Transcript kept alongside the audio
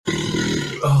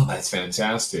Oh, that's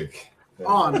fantastic.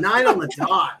 Oh, 9 on the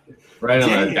dot. Right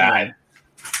on the dot.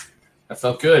 I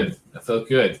felt good.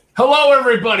 Hello,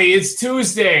 everybody. It's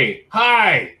Tuesday.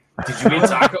 Hi. Did you eat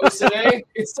tacos today?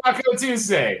 It's Taco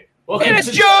Tuesday. And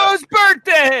it's Joe's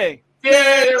birthday. Yay!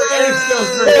 It's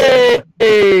Joe's birthday.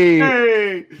 Hey.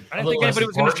 I didn't think anybody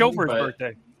was going to show for his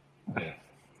birthday. Yeah.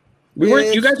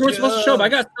 You guys weren't supposed to show up. I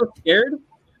got so scared.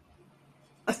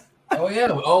 Oh yeah.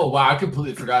 Oh wow. I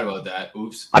completely forgot about that.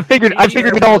 Oops. I figured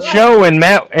we'd all show, and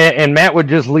Matt would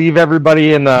just leave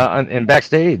everybody in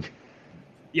backstage.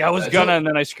 Yeah, I was gonna, and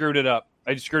then I screwed it up.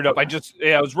 I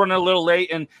was running a little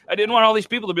late, and I didn't want all these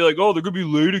people to be like, "Oh, they're gonna be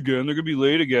late again. They're gonna be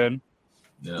late again."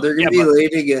 No. They're gonna be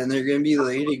late again. They're gonna be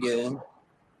late again.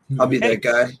 I'll be that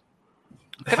guy.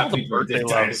 Happy birthday,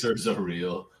 dinosaurs are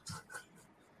real.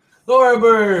 Laura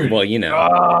Bird. Well, you know.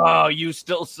 Oh, you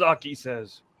still suck, he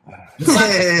says.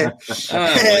 Yeah,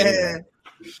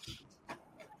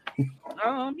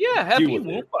 happy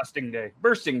womb bursting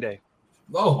day.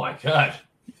 Oh my god.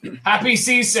 Happy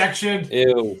C-section.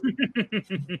 Ew.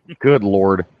 Good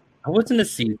Lord. I wasn't a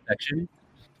C-section.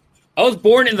 I was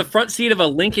born in the front seat of a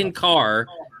Lincoln car,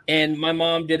 and my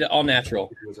mom did it all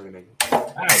natural.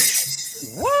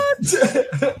 Nice. What?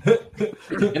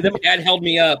 And then my dad held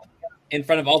me up in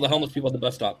front of all the homeless people at the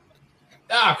bus stop.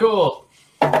 Ah, cool.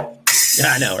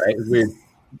 Yeah, I know, right? It was weird.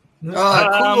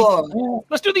 cool.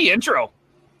 Let's do the intro.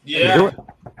 Yeah.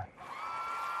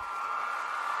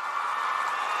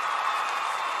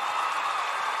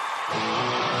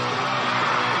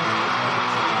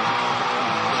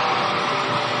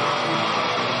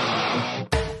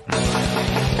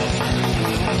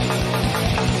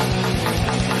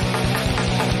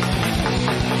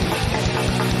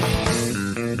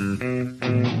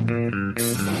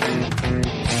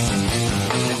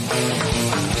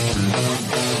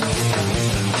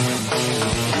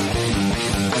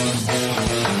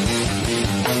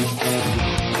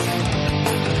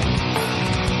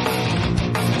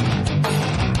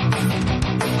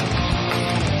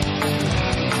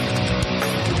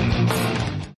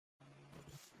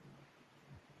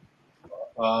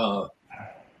 Hello?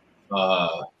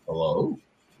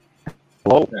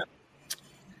 Hello?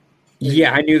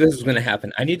 Yeah, I knew this was going to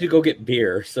happen. I need to go get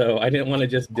beer, so I didn't want to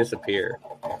just disappear.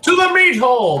 To the meat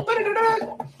hole! Okay.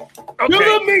 To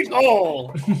the meat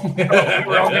hole!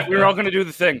 we were all going to do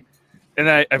the thing, and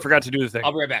I forgot to do the thing.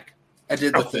 I'll be right back. I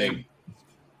did the thing.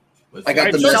 I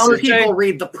got the Some message. people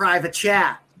read the private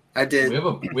chat. I did.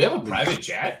 We have a private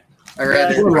chat? I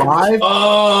read it. We're live.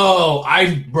 Oh,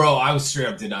 I was straight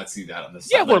up did not see that on the side.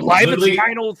 Yeah, we're live. It's Literally-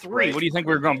 9:03. What do you think?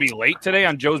 We're going to be late today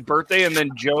on Joe's birthday, and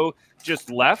then Joe just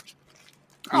left?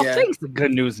 I'll Yeah. take the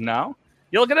good news now.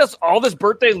 You look at us, all this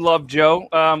birthday love, Joe.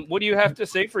 What do you have to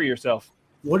say for yourself?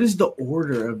 What is the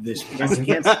order of this? Because you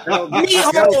can't spell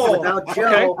Meat-hole! without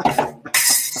Joe.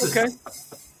 Okay.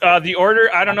 The order,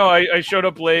 I don't know. I showed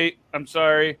up late. I'm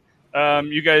sorry.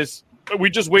 You guys, we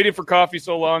just waited for coffee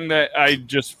so long that I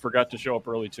just forgot to show up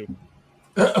early too.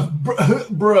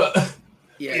 Bruh.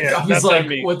 Yeah. He's that's like, on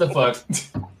me. what the fuck?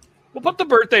 We'll put the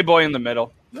birthday boy in the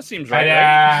middle. That seems right.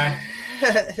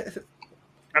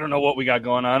 I don't know what we got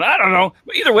going on. I don't know.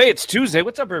 But either way, it's Tuesday.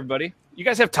 What's up, everybody? You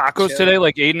guys have tacos today,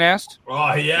 like Aiden asked?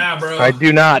 Oh, yeah, bro. I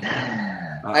do not. I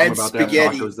had I'm about to have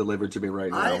spaghetti. tacos delivered to me right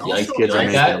I now. also kids got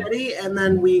like that. spaghetti, and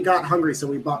then we got hungry, so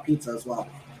we bought pizza as well.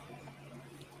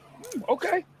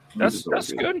 Okay. That's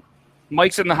good.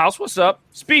 Mike's in the house. What's up?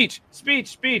 Speech.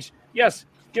 Yes.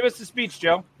 Give us the speech,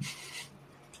 Joe.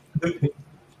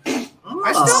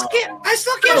 I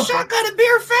still can't shotgun a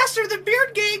beer faster than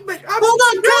Beard Gang, but I'm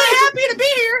really happy to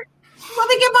be here. Let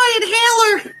me get my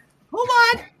inhaler. Hold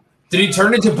on. Did he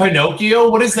turn into Pinocchio?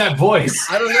 What is that voice?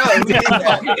 I don't know.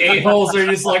 Fucking a-holes are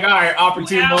just like, all right,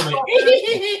 opportune moment.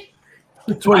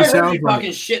 That's what he I heard sounds you like.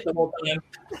 talking shit the whole time.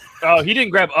 Oh, he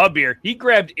didn't grab a beer. He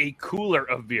grabbed a cooler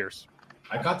of beers.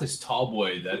 I got this tall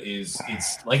boy that it's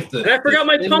like the. And I forgot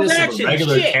my pump thickness of a action.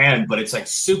 regular Shit. can, but it's like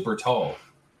super tall.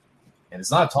 And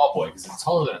it's not a tall boy because it's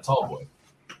taller than a tall boy.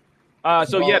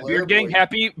 So yeah, Baller Beard Gang, boy.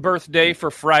 happy birthday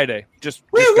for Friday. Just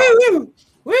Woo, go. woo, woo.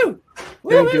 Woo.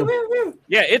 Woo, Thank woo, you. woo, woo.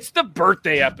 Yeah, it's the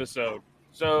birthday episode.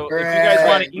 So if you guys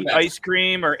want to Right. eat ice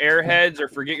cream or Airheads or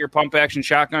forget your pump action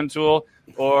shotgun tool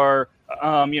or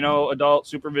adult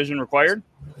supervision required,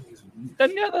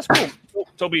 then yeah, that's cool.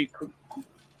 Toby,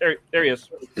 there he is.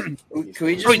 Can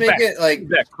we just Oh, he's make back. it like He's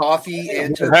back. coffee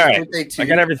and All right. birthday too? I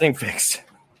got everything fixed.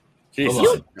 Hold Jesus.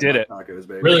 on. Did it. Tacos,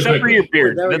 baby. Really Except for quickly. your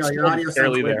beard. There we That's go. Your audio barely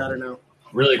sounds way there. better now.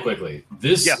 really quickly.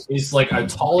 This Yeah. is like a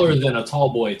taller than a tall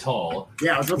boy tall.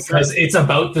 Yeah, I was about to Because say. it's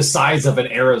about the size of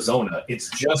an Arizona. It's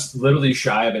just literally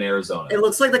shy of an Arizona. It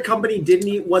looks like the company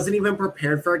wasn't even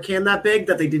prepared for a can that big,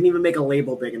 that they didn't even make a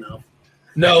label big enough.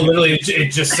 No, literally, it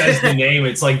just says the name.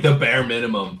 It's like the bare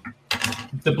minimum.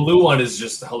 The blue one is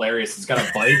just hilarious. It's got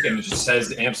a bike and it just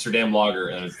says Amsterdam Lager,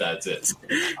 and that's it.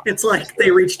 It's like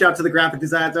they reached out to the graphic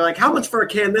designer. They're like, how much for a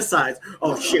can this size?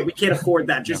 Oh, shit, we can't afford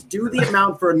that. Just do the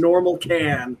amount for a normal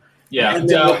can. Yeah, And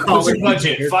then we'll call what's your it-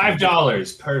 budget?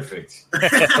 $5. Perfect.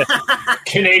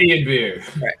 Canadian beer.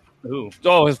 Ooh.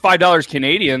 So it's $5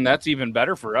 Canadian. That's even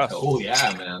better for us. Oh,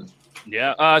 yeah, man.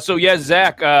 Yeah. So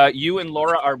Zach, you and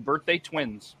Laura are birthday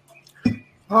twins.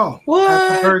 Oh, What?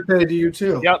 happy birthday to you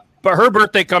too. Yep. But her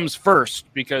birthday comes first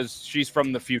because she's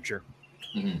from the future.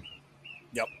 Mhm.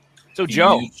 Yep. So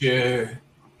Joe, Future.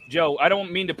 I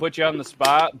don't mean to put you on the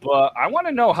spot, but I want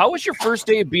to know, how was your first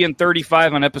day of being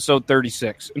 35 on episode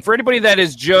 36? And for anybody that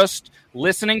is just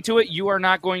listening to it, you are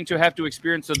not going to have to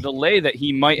experience a delay that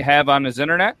he might have on his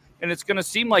internet, and it's going to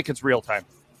seem like it's real time.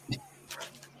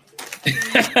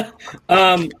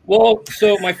 Well,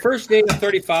 so my first day of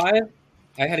 35,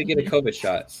 I had to get a COVID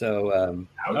shot. So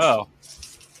Ouch. Oh,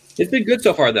 it's been good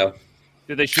so far, though.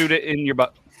 did they shoot it in your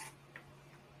butt?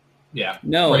 Yeah.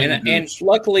 No, Right in and the and gooch.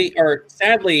 luckily, or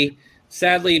sadly,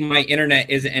 my internet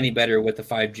isn't any better with the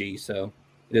 5G. So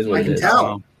it is what I it can is.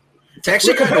 tell. It's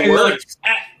actually kind of Hey, look, worse.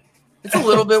 It's a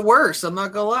little bit worse. I'm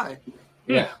not gonna lie.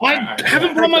 Yeah. I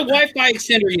haven't brought my Wi-Fi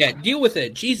extender yet. Deal with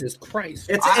it. Jesus Christ.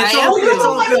 It's I all am good. It's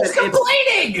all the one good. who's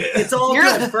complaining. It's all You're-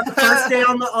 good. First day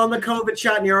on the COVID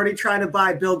shot, and you're already trying to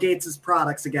buy Bill Gates'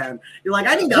 products again. You're like,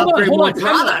 I need to upgrade more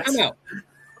products. time out.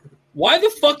 Why the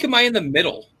fuck am I in the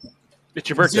middle? It's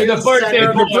your It's birthday. your birthday, Center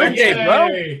of boy. the birthday, bro.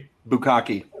 Yay.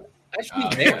 Bukkake. I should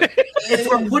be there. If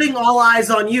we're putting all eyes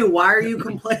on you, why are you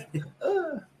complaining?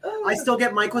 I still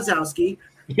get Mike Wazowski.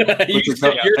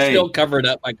 You're still covered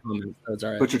up by comments. So it's all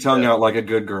right. Put your tongue out like a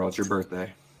good girl. It's your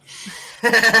birthday.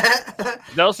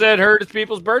 Dell said heard it's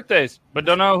people's birthdays, but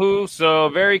don't know who. So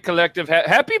very collective.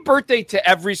 Happy birthday to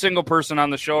every single person on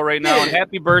the show right now, and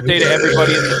happy birthday to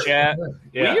everybody in the chat.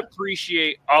 Yeah. We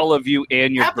appreciate all of you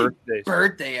and your Happy birthdays.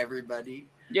 Birthday, everybody.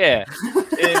 Yeah,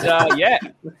 and yeah.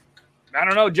 I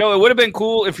don't know, Joe. It would have been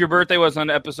cool if your birthday was on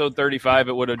episode 35.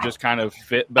 It would have just kind of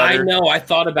fit better. I know. I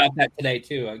thought about that today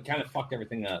too. I kind of fucked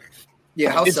everything up.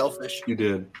 Yeah, how It's- selfish. You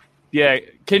did. Yeah.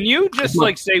 Can you just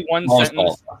like say one Mom's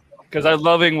sentence? Because I'm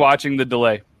loving watching the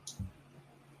delay.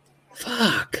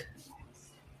 Fuck.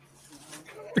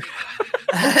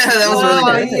 That was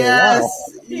Oh, really good.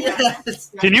 yes.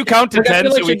 Yes. Can you count to I 10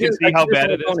 feel so like we you can do- see I how do this bad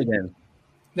on it the is? phone again.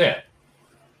 Yeah.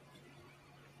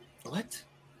 What?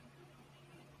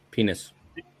 Penis.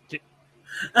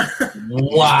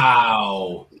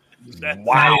 Wow. That-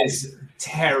 That is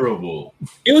terrible.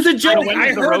 It was a joke. when I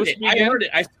does the heard roast it. I begin? heard it.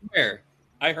 I swear.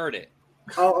 I heard it.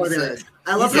 Oh, there it is.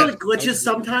 I love how it glitches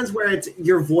sometimes where it's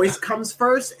your voice comes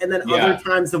first and then Yeah. other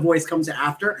times the voice comes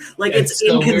after. Like It's it's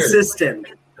so weird. inconsistent.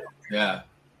 Yeah.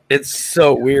 It's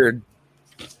so weird.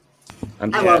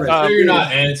 I'm I love it. So you're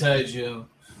not anti-Joe.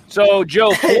 So,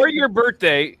 Joe, for your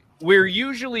birthday, we're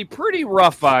usually pretty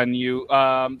rough on you.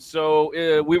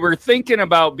 So we were thinking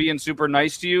about being super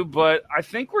nice to you, but I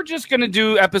think we're just going to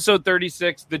do episode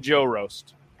 36, the Joe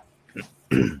roast.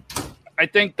 I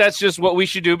think that's just what we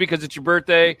should do because it's your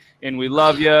birthday and we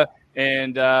love you.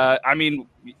 And I mean,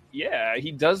 yeah,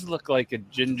 he does look like a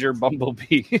ginger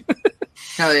bumblebee.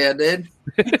 Hell yeah, dude.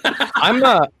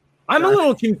 I'm a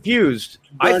little confused.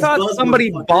 I Buzz, thought buzz,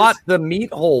 somebody motherfuckers. bought the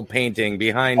meat hole painting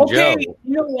behind Okay, Joe.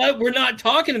 you know what? We're not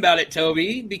talking about it,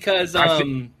 Toby, because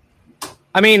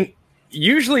I mean,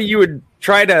 usually you would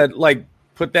try to like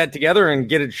put that together and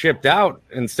get it shipped out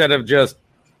instead of just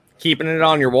keeping it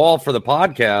on your wall for the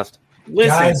podcast. listen.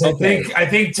 Guys, okay. I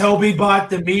think Toby bought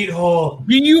the meat hole.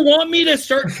 Do you want me to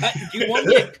start cutting? Do you want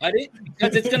me to cut it?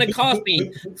 Because it's going to cost me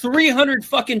 $300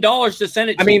 fucking to send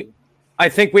it. I to mean, you. I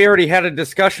think we already had a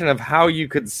discussion of how you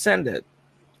could send it.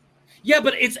 Yeah,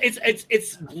 but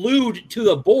it's glued to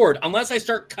the board unless I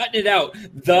start cutting it out.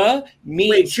 The meat.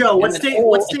 Wait, Joe, what and then state all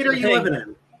what of state the are you thing. living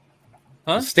in?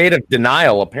 Huh? State of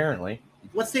denial, apparently.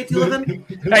 What state do you live in?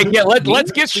 Hey, yeah,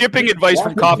 let's get shipping advice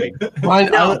from Coffee.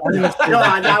 Mine, No, I'm gonna say no,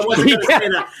 that. I wasn't going to say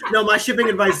that. No, my shipping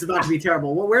advice is about to be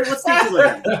terrible. What state do you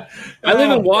live in? I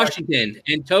live in Washington,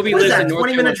 and Toby What is lives that, in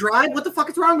North 20-minute Carolina. drive? What the fuck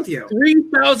is wrong with you?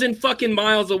 3,000 fucking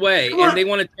miles away, Come on. and they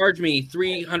want to charge me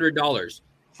 $300.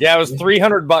 Yeah, it was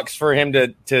 $300 for him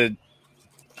to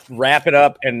wrap it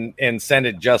up and send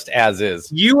it just as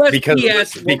is. USPS Because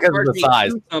will of charge the me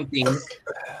size. something,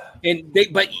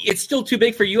 but it's still too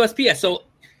big for USPS. So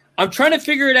I'm trying to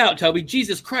figure it out, Toby.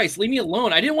 Jesus Christ, leave me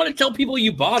alone. I didn't want to tell people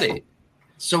you bought it.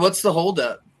 So what's the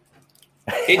holdup?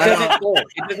 It doesn't roll.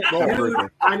 It doesn't roll. Dude,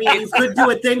 I mean, you could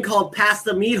do a thing called pass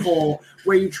the meat hole,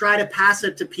 where you try to pass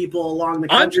it to people along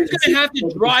the I'm country. just going to have to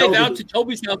drive out to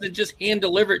Toby's house and just hand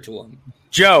deliver it to him.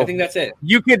 Joe, I think that's it.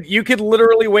 You could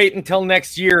literally wait until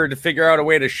next year to figure out a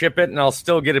way to ship it, and I'll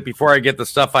still get it before I get the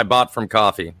stuff I bought from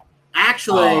coffee.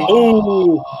 Actually,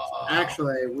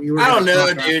 we were. I don't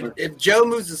know, dude. If Joe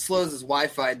moves as slow as his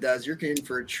Wi-Fi does, you're in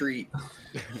for a treat.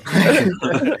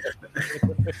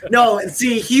 No,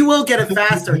 see, he will get it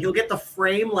faster. He'll get the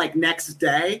frame like next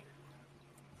day.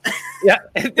 Yeah,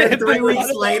 Then 3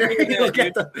 weeks later, he'll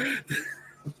get the.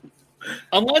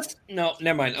 Unless no,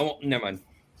 never mind. I won't. Never mind.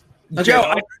 Okay,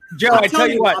 Joe, I tell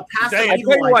you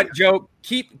what, Joe,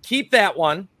 keep that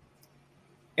one,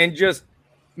 and just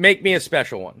make me a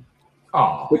special one.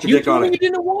 Oh, Put your dick on You it.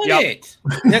 didn't want it.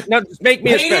 No, just make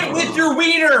me a paint special it with your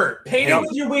wiener. Paint it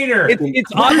with your wiener.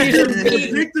 It's obvious.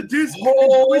 Pick the disc.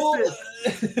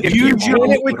 If you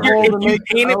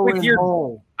paint it with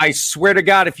your, I swear to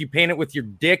God, if you paint it with your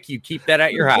dick, you keep that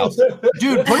at your house.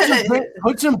 Dude,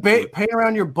 put some paint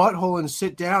around your butthole and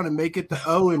sit down and make it the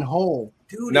O in hole.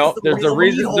 Dude, No, there's a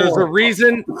reason. There's a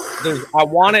reason. I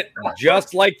want it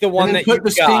just like the one that you put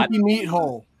the got. stinky meat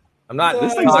hole. I'm not.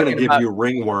 This thing's going to give you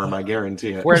ringworm, I guarantee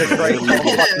it. Where to try to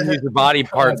use your body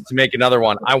parts to make another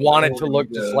one. I want it to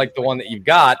look just like the one that you've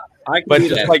got, but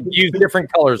just like use different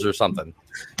colors or something.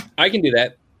 I can do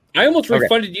that. I almost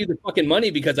refunded you the fucking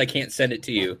money because I can't send it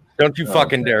to you. Don't you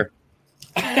fucking dare.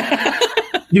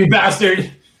 You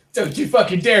bastard. Don't you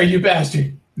fucking dare, you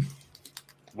bastard.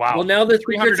 Wow. Well, now the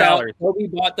 $300 out. $300. Toby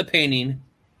bought the painting.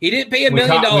 He didn't pay $1 We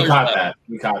million. caught that.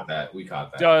 We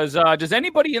caught that. Does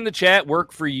anybody in the chat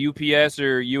work for UPS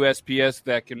or USPS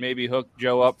that can maybe hook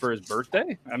Joe up for his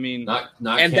birthday? I mean, Not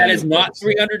And that is not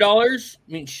 $300.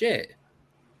 I mean, shit.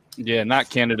 yeah, not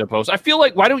Canada Post. I feel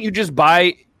like why don't you just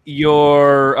buy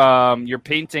your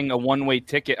painting a one-way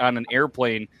ticket on an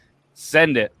airplane,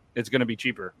 send it. It's going to be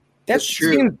cheaper. That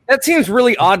seems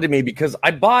really odd to me because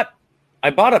I bought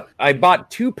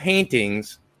 2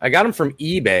 paintings. I got them from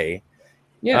eBay.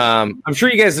 Yeah. I'm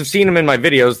sure you guys have seen them in my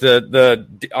videos.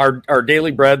 Our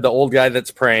Daily Bread, the old guy that's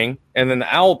praying, and then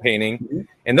the owl painting,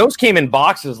 and those came in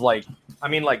boxes like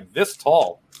this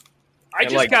tall. I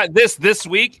just got this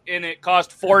week, and it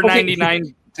cost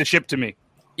 $4.99 to ship to me.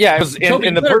 Yeah, it was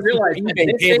in the person realize eBay this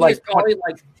paid thing like is probably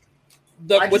like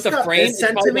with the frame is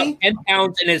sent probably to me. about 10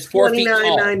 pounds and is 4 feet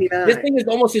tall. $29.99. This thing is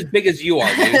almost as big as you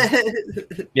are,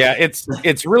 dude. Yeah, it's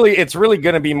really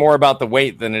going to be more about the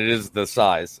weight than it is the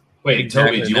size. Wait,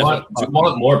 Exactly. Toby, do you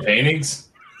want more paintings?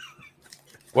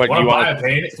 What Want you to buy want? a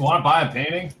painting? Want to buy a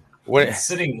painting? What It's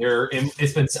sitting here.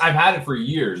 I've had it for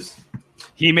years.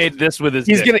 He made this with his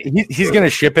he's dick. he's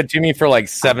gonna ship it to me for like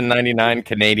 $7.99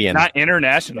 Canadian. Not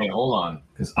international. Hey, hold on,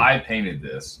 because I painted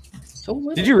this. So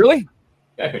little. Did you really?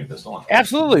 Yeah, I painted this. Hold on.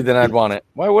 Absolutely. Then I'd want it.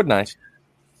 Why wouldn't I?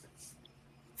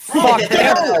 Fuck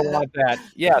yes, I want that.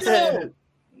 Yes.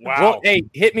 Wow. Well, hey,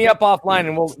 hit me up offline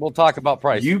and we'll talk about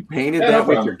price. You painted that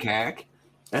with your cack?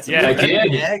 That's Yeah, I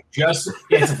amazing. did.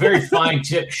 It's a very fine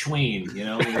tip schween, you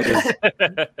know.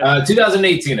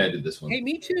 2018, I did this one. Hey,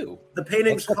 me too. The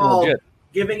painting's That's called legit.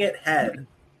 "Giving It Head."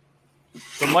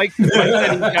 So Mike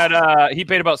said he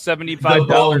paid about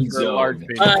 $75 for a large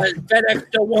painting. FedEx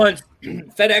still wants.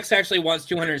 FedEx actually wants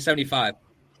 $275.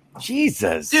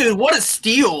 Jesus. Dude, what a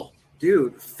steal.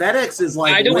 Dude, FedEx is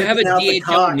like I don't have a whipping out the DHL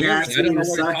cock, near me. I asking don't you know to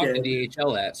where to suck talk to it.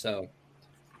 DHL at. So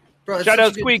Bro, that's Shout such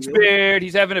out a good Squeaks deal. Beard.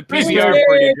 He's having a Chris PBR Beard.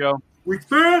 for you, Joe.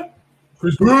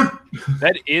 Chris Bird.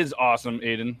 That is awesome,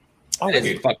 Aiden. that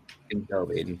is fucking dope,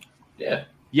 Aiden. Yeah.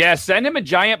 Yeah, send him a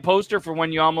giant poster for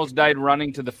when you almost died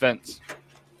running to the fence.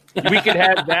 We could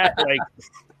have that.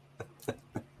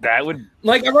 That would.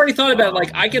 Like I've already thought about it.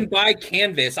 Like I can buy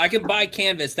canvas. I can buy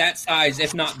canvas that size,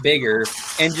 if not bigger,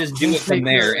 and just do it from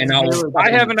there. And I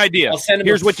have an idea. I'll send him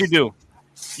Here's what you do: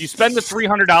 you spend the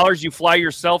 $300. You fly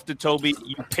yourself to Toby.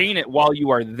 You paint it while you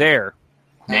are there,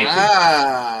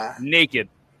 naked.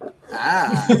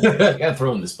 Gotta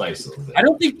throw in the spice a little bit. I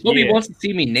don't think Toby Yeah. wants to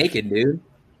see me naked, dude.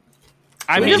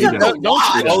 I mean, Well,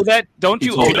 don't you owe that? Don't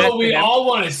you owe You know, that? we to him? all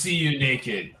want to see you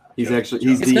naked. He's It's not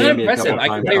DM'd me a impressive. couple I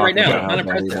can times tell you right now, talking it's not about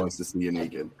how bad impressive. He wants to see you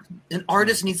naked. An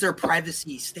artist needs their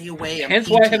privacy. Stay away. I'm Hence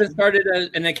why I PG. haven't started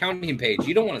an accounting page.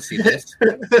 You don't want to see this.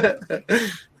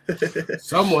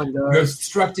 Someone You're does.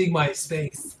 obstructing my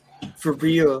space. For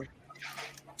real.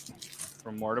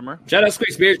 From Mortimer. Shout out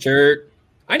Squeak Spirit shirt.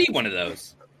 I need one of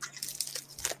those.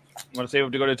 Want to save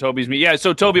up to go to Toby's meet? Yeah.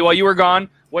 So Toby, while you were gone,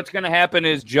 what's going to happen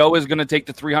is Joe is going to take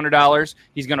the $300.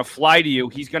 He's going to fly to you.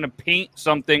 He's going to paint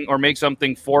something or make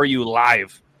something for you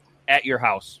live. at your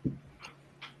house.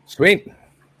 Sweet.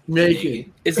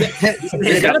 Naked. Is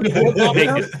that a Polar Pop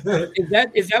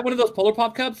cup? Is that one of those Polar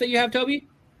Pop cups that you have, Toby?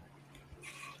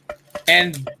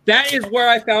 And that is where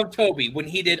I found Toby when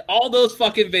he did all those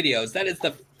fucking videos. That is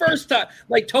the first time.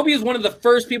 Like, Toby is one of the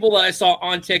first people that I saw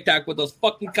on TikTok with those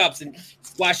fucking cups and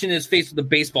splashing his face with the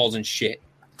baseballs and shit.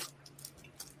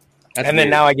 Then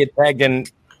now I get tagged in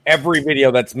every video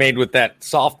that's made with that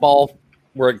softball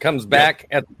where it comes back.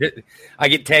 I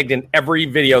get tagged in every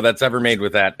video that's ever made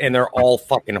with that, and they're all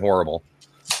fucking horrible.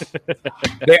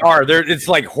 They are. It's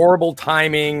like horrible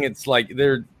timing. It's like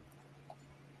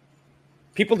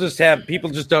people just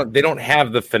don't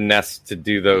have the finesse to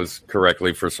do those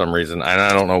correctly for some reason. And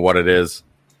I don't know what it is.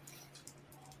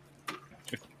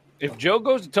 If Joe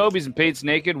goes to Toby's and paints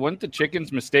naked, wouldn't the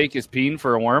chickens mistake his peen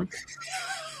for a worm?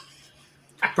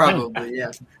 Probably, yeah.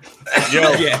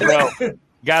 Joe,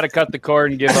 got to cut the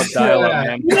cord and give up dial-up,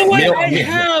 man. You know what? I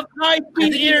have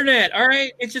high-speed internet, all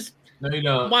right? It's just No, you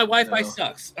don't. my Wi-Fi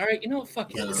sucks, all right? You know what?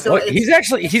 Fuck it. So Well, he's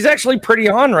actually pretty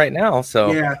on right now.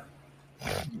 So yeah.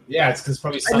 It's because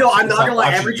probably. No, I'm not gonna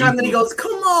lie. Every time that he goes,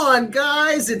 "Come on,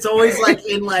 guys," it's always like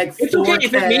in like 4K. It's okay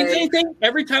if it means anything.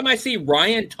 Every time I see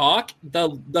Ryan talk,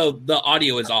 the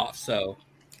audio is off. So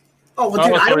Oh well,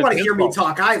 dude, I don't so want to it's hear his me fault.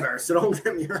 talk either. So don't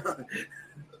get me wrong.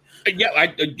 yeah,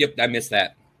 I missed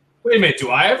that. Wait a minute. Do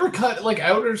I ever cut like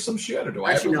out or some shit, or do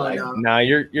I Actually, ever no, like? no. no,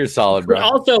 you're solid, But bro.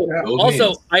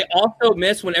 also, I also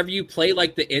miss whenever you play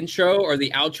like the intro or the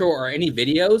outro or any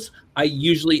videos. I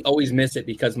usually always miss it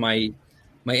because my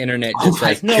internet just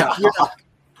says no. You're not.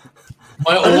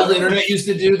 My old internet used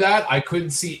to do that. I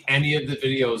couldn't see any of the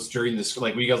videos during this.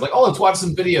 Like when you guys like, oh, let's watch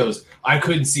some videos. I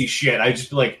couldn't see shit. I just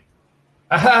be like,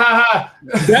 ha ha ha.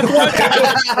 That's what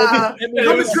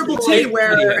Come to Triple T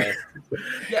where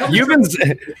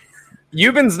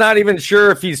Euban's not even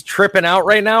sure if he's tripping out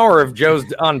right now or if Joe's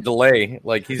on delay.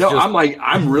 Like he's just.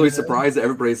 I'm really surprised that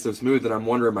everybody's so smooth that I'm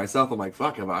wondering myself. I'm like,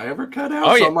 fuck, have I ever cut out?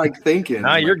 Oh, So yeah. I'm like thinking.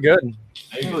 Nah, you're good.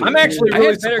 I'm actually I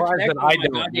really had better surprised that connection I on my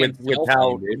don't goddamn with cell how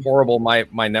phone, dude. horrible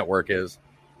my network is.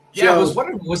 Yeah,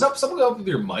 Joe. was up something up with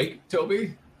your mic,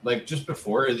 Toby? Like just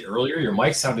before earlier, your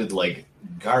mic sounded like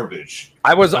garbage.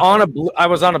 I was on a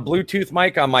Bluetooth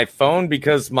mic on my phone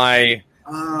because I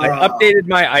updated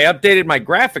my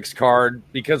graphics card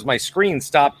because my screen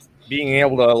stopped being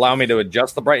able to allow me to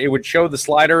adjust the bright. It would show the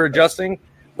slider adjusting,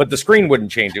 but the screen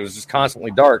wouldn't change. It was just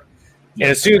constantly dark. And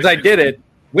as soon as I did it,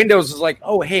 Windows was like,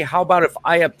 "Oh, hey, how about if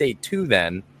I update too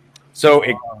then?" So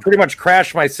it pretty much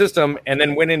crashed my system and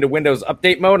then went into Windows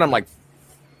update mode. I'm like,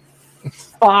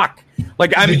 "Fuck!"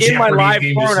 Like I'm The in my Jeopardy live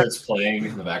theme phone. just starts playing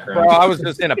in the background. Bro, I was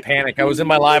just in a panic. I was in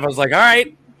my live. I was like, "All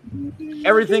right,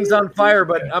 everything's on fire,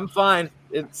 but I'm fine.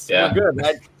 We're good.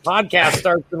 My podcast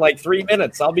starts in like 3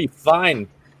 minutes. I'll be fine."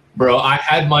 Bro, I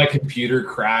had my computer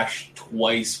crash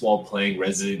twice while playing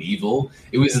Resident Evil.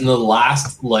 It was in the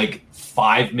last like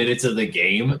 5 minutes of the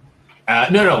game.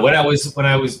 When I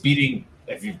was beating.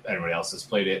 If anybody else has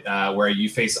played it, where you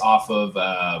face off of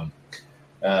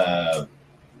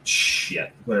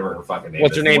whatever her fucking name.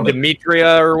 What's is. her name?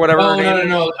 Demetria or whatever. Oh, her name is?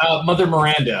 no. Mother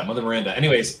Miranda.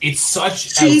 Anyways, it's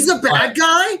such. She's a bad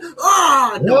guy.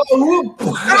 Oh no! No,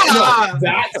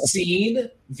 that scene,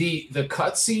 the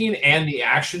cut scene, and the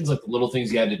actions, like the little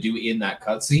things you had to do in that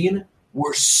cut scene,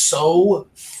 were so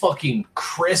fucking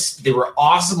crisp. They were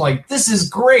awesome. Like, this is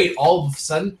great. All of a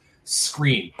sudden,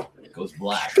 screen goes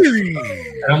black, and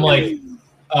I'm like,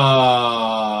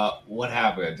 what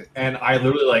happened? And I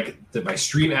literally my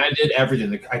stream ended,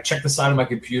 everything. I checked the side of my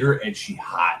computer, and she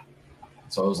hot.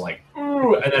 So I was like,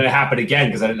 ooh, and then it happened again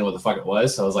because I didn't know what the fuck it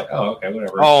was. So I was like, oh, okay,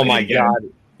 whatever. Oh Play my it again. god,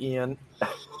 Ian.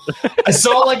 I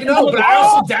saw but I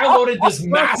also downloaded this Fuck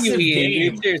massive you, Ian,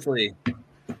 game. dude, seriously.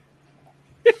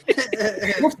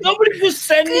 Will somebody just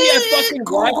send me a fucking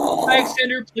Wi-Fi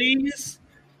extender, please?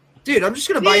 Dude, I'm just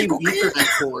gonna buy you an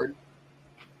Ethernet cord.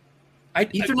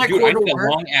 Ethernet Dude, cord I will need a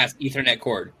work. long ass Ethernet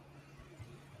cord.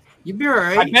 You'd be all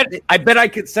right. I bet I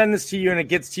could send this to you and it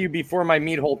gets to you before my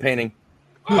meat hole painting.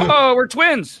 Oh, we're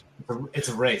twins. It's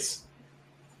a race.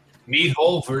 Meat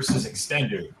hole versus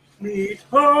extender. But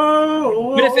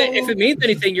if it means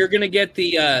anything, you're gonna get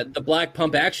the black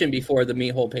pump action before the meat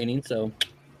hole painting. So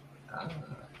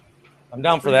I'm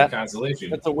down for that. Consolation.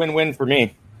 That's a win-win for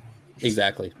me.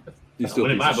 exactly. You still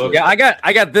Win in piece my of book. shit. Yeah,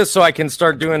 I got this so I can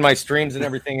start doing my streams and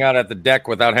everything out at the deck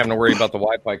without having to worry about the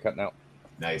Wi-Fi cutting out.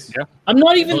 Nice. Yeah. I'm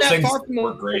not even Those that things far from the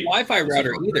work great. Wi-Fi Those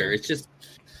router work either. great. It's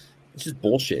just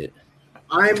bullshit.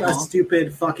 I'm a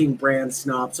stupid fucking brand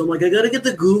snob, so I'm like, I gotta get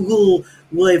the Google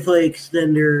Wi-Fi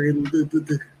extender, and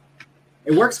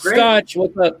it works great. Scotch,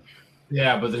 what's up?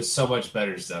 Yeah, but there's so much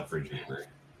better stuff for Juniper.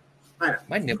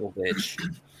 My nipple bitch.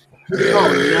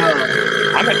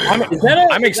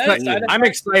 I'm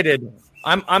excited.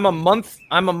 I'm a month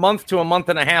to a month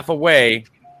and a half away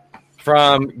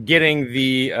from getting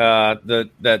the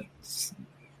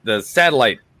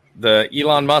satellite, the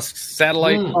Elon Musk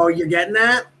satellite. Oh, you're getting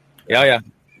that? Yeah.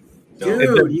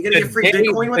 Dude, you gonna get free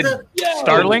Bitcoin with it?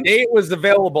 Starlink? The day it was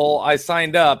available, I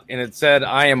signed up, and it said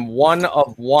I am one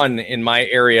of one in my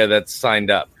area that's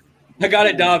signed up. I got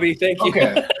it, Dobby. Thank you.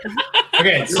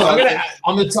 Okay. So I'm gonna,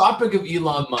 on the topic of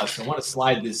Elon Musk, I want to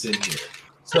slide this in here.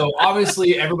 So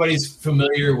obviously, everybody's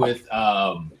familiar with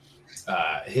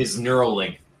his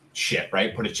Neuralink chip,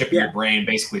 right? Put a chip in your brain,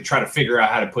 basically try to figure out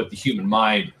how to put the human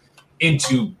mind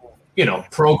into,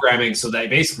 programming so that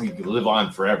basically you can live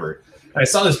on forever. And I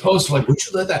saw this post like, would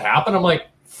you let that happen? I'm like,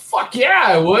 fuck yeah,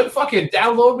 I would. Fucking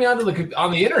download me on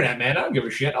the internet, man. I don't give a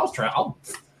shit. I'll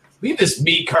leave this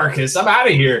meat carcass. I'm out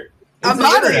of here. I'm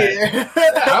out of here.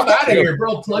 I'm out of here,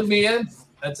 bro. Plug me in.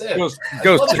 That's it. Go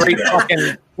straight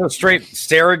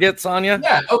surrogates on you.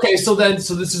 Yeah. Okay. So this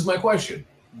is my question.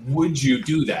 Would you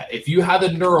do that if you had the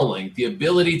Neuralink, the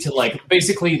ability to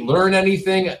basically learn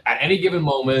anything at any given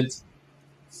moment,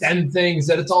 send things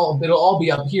that it'll all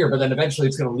be up here, but then eventually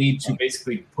it's going to lead to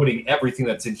basically putting everything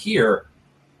that's in here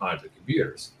onto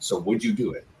computers. So would you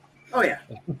do it? Oh yeah.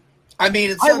 I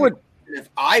mean, I would. If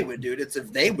I would do it, it's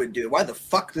if they would do it. Why the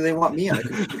fuck do they want me on a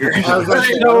computer? I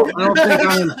don't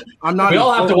think I'm not. We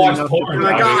all have to watch porn. Oh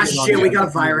my gosh, shit, we got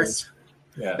a virus.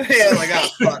 Yeah.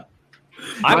 Fuck.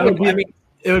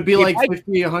 It would be like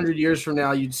 50, 100 years from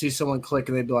now, you'd see someone click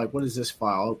and they'd be like, what is this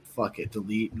file? Oh, fuck it,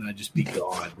 delete, and I'd just be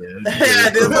gone, dude. Yeah,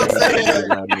 dude,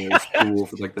 It's cool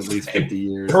for at least 50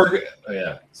 years.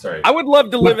 Yeah, sorry. I would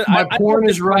love to live in. My porn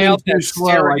is running too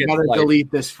slow. I gotta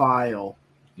delete this file.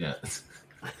 Yeah.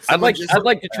 I'd like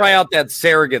to try out that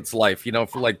surrogate's life,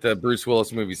 for like the Bruce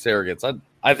Willis movie Surrogates.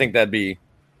 I think that'd be.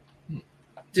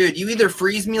 Dude, you either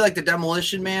freeze me like the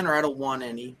Demolition Man, or I don't want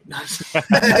any. Better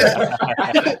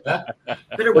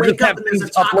wake up and there's a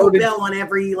Taco Bell on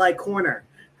every corner.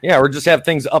 Yeah, or just have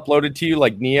things uploaded to you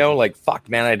like Neo. Like, fuck,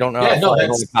 man, I don't know how to fly a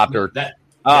helicopter.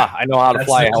 I know how to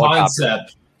fly a helicopter.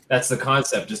 That's the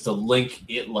concept, just to link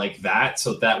it like that,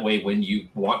 so that way when you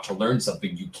want to learn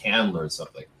something, you can learn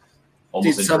something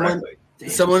almost indirectly.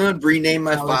 Someone would rename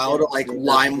my file to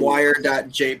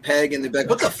limewire.jpg, and they'd be like,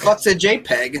 what the fuck's a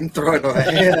JPEG? And throw it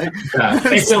away.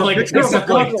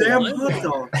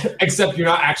 Except you're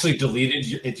not actually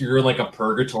deleted. You're in a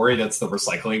purgatory. That's the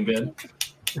recycling bin.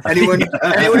 Anyone who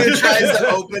tries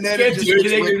to open it, can't do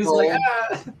anything.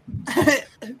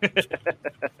 You're just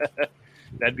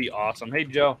That'd be awesome. Hey,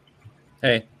 Joe.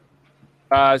 Hey.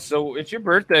 So it's your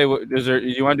birthday. Do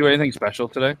you want to do anything special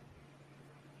today?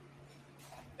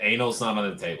 Anal's not on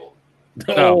the table.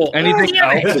 No. Anything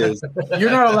else? You're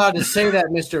not allowed to say that,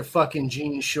 Mr. fucking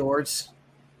jean shorts.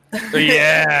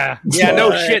 Yeah. Yeah,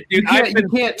 no shit, dude. I've been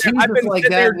sitting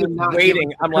there just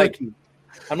waiting. I'm like,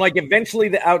 eventually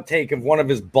the outtake of one of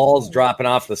his balls dropping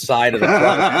off the side of the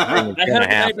front is going to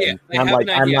happen. I'm not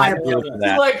here for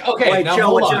that. Okay, now Joe,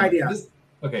 hold what's on. your idea?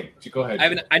 Okay, go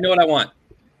ahead. I know what I want.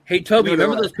 Hey, Toby,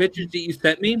 remember those pictures that you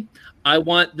sent me? I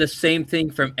want the same thing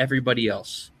from everybody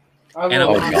else. On my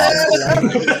wall. I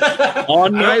don't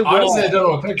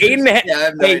know what Aiden, I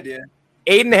have no idea.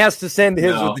 Aiden has to send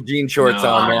his with the jean shorts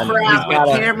on, man. Crap, my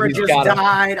camera just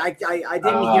died. I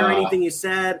didn't hear anything you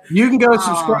said. You can go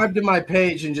subscribe to my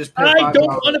page and just. I don't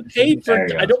want to pay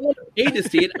to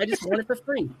see it. I just want it for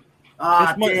free.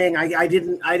 Dang! I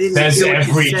didn't. Says hear what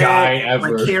you every said. guy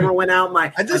ever. My camera went out.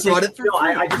 I just want it for free.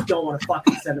 I just don't want to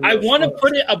fucking send it. I want to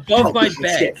put it above my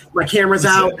bed. Shit. My camera's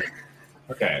out.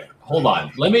 Okay, hold on.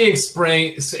 Let me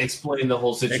explain the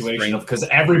whole situation because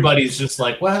everybody's just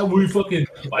like, "Well,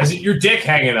 why isn't your dick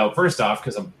hanging out?" First off,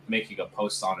 because I'm making a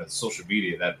post on social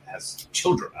media that has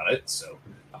children on it, so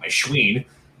I'm a schween.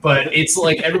 But it's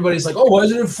like everybody's like, "Oh, why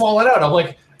isn't it falling out?" I'm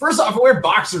like, first off, I wear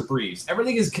boxer briefs.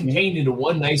 Everything is contained into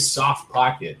one nice soft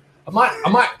pocket. I'm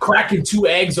not cracking 2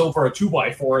 eggs over a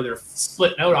 2x4. They're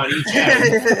splitting out on each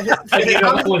end.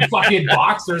 I'm with fucking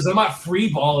boxers. I'm not free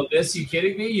balling this. You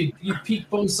kidding me? You peek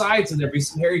both sides and there'd be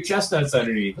some hairy chestnuts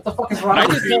underneath. What the fuck is wrong I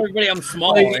with just you? tell everybody I'm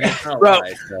small. Bro,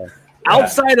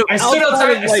 outside of I stood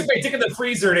outside. I took in the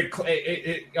freezer and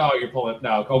oh, you're pulling.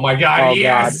 No. Oh my god. Oh,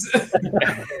 yes.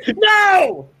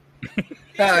 No.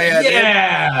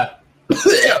 Yeah.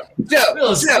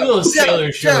 Joe.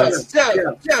 Sailor shirts.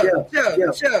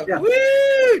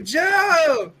 Woo,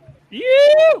 Joe.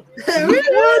 What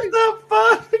the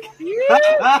fuck?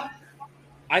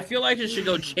 I feel like it should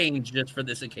go change just for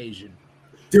this occasion.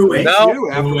 Do it. No,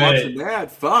 after Do watching it.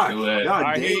 that, fuck. Do it. God All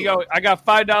right, damn. here you go. I got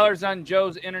 $5 on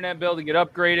Joe's internet bill to get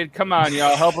upgraded. Come on,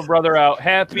 y'all. Help a brother out.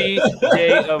 Happy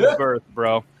day of birth,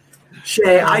 bro.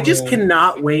 Shay, I just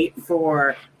cannot wait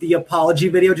for the apology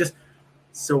video.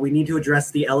 So we need to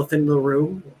address the elephant in the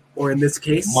room, or in this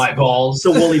case, My balls.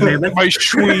 the woolly mammoth. My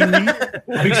schween.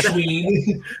 Big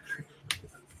swing.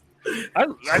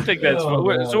 I think that's Oh,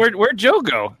 fun. man. So where'd Joe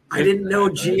go? I didn't know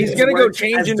jeans. He's gonna go weren't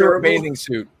change as into a durable. bathing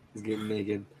suit. He's getting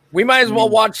naked. We might as well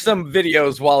watch some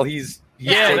videos while he's.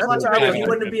 Yeah, that's that's what right. I You was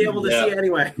wouldn't be able to Yeah. see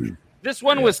anyway. This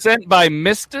one was sent by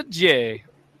Mr. J.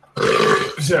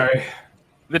 Sorry.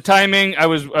 The timing, I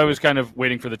was kind of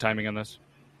waiting for the timing on this.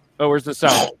 Oh, where's the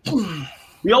sound?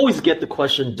 We always get the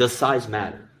question, does size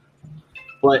matter?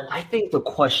 But I think the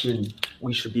question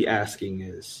we should be asking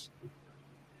is,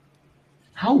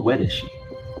 how wet is she?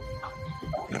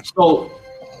 So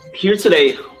here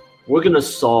today, we're going to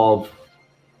solve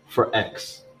for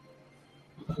X,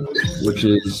 which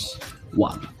is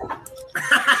what?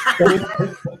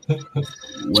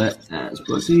 Wet as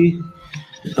pussy.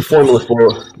 The formula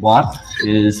for WAP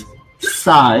is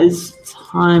size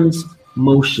times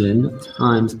motion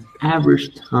times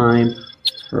average time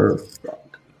per frog.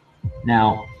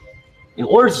 Now, in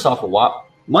order to solve for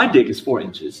WAP, my dick is 4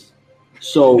 inches.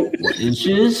 So 4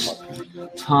 inches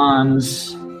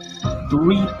times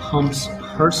 3 pumps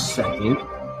per second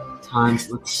times,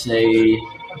 let's say,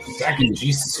 Second,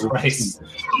 Jesus Christ.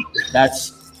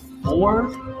 that's 4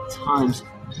 times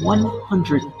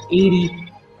 180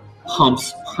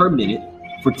 pumps per minute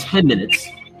for 10 minutes.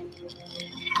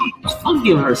 I'm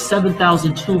giving her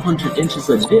 7,200 inches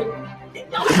of dick.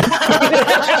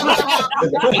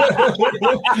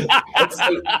 Let's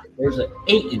say there's an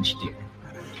 8-inch dick.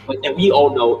 And we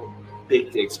all know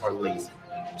big dicks are lazy.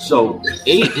 So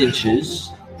 8 inches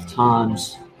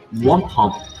times 1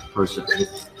 pump per second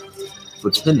for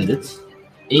 10 minutes.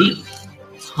 8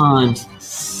 times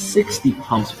 60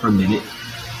 pumps per minute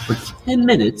for 10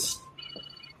 minutes.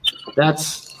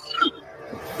 That's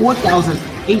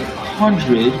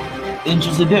 4,800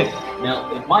 inches a dick.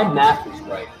 Now, if my math is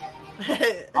right,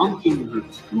 I'm giving her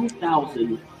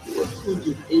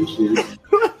 2,400 inches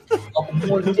of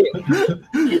more dick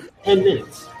in 10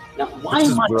 minutes. Now, why This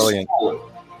is am I brilliant. smaller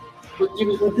but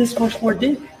giving her this much more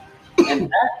dick? And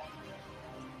that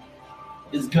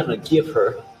is going to give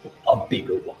her a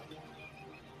bigger one.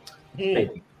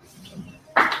 Hey,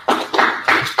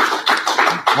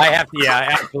 I have to, yeah,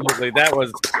 absolutely. That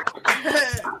was.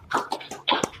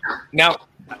 Now,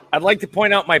 I'd like to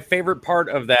point out my favorite part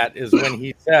of that is when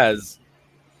he says,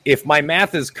 if my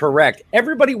math is correct,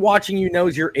 everybody watching you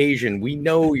knows you're Asian. We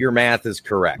know your math is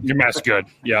correct. Your math's good.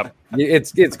 Yeah.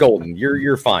 It's golden.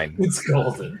 You're fine. It's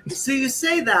golden. So you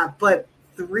say that, but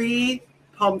 3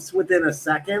 pumps within a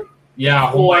second.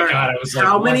 Yeah. Oh my God. I was like,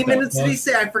 How what many the minutes did he fuck?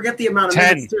 say? I forget the amount of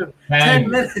 10. minutes too. 10. 10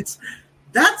 minutes.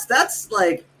 That's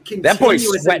like That boy's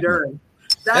continuous sweating. endurance.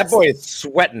 That boy is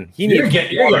sweating. He You're needs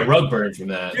getting a rug burn from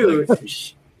that. Dude, Like,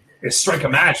 you strike a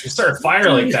match. You start a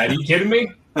fire like that. Are you kidding me?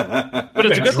 But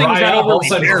it's a good thing he's not overly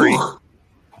hairy.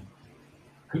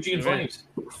 Gucci and Flames.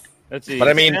 Let's see. But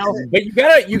I mean,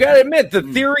 but you gotta admit the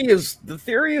theory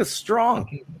is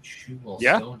strong.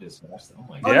 Yeah. Oh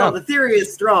my Oh Yeah. no, the theory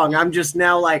is strong. I'm just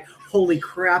now like, holy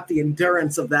crap, the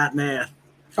endurance of that man.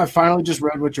 I finally just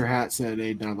read what your hat said,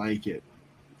 Aiden. I like it.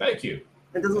 Thank you.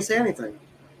 It doesn't say anything.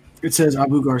 It says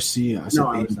Abu Garcia. I said No,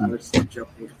 I was Aiden.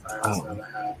 joking because I also have a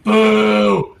hat.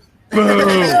 Boo! Boo!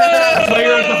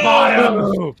 Player at the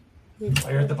bottom.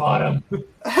 Player at the bottom.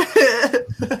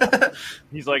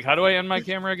 He's like, how do I end my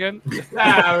camera again?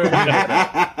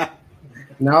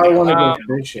 Now I want to go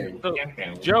fishing. So,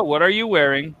 Joe, what are you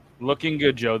wearing? Looking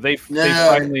good, Joe. They No.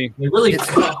 finally. They really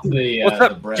fucked the. What's the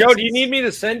up, breasts. Joe? Do you need me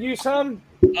to send you some?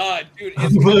 Dude, it's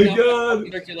Oh my fucking God.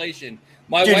 circulation.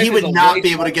 My Dude, wife he is would a not way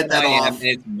be able to get that smaller than I am, off. and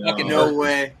It's fucking No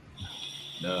way.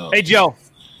 No. Hey, Joe.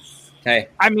 Hey,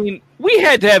 I mean, we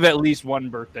had to have at least one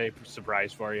birthday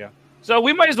surprise for you. So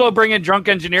we might as well bring in drunk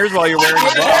engineers while you're wearing the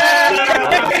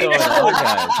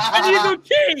I need to go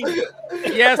change.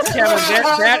 Yes, Kevin.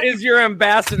 That is your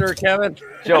ambassador, Kevin.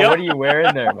 Joe, what are you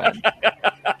wearing there, man?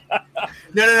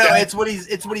 No. It's what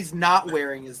he's not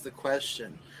wearing is the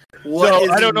question. What So, is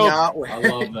I don't he know- not I wearing?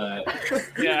 love that.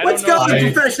 Yeah, I Let's don't know. go,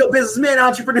 you professional businessman,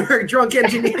 entrepreneur, drunk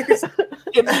engineers.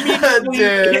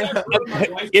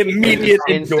 Immediate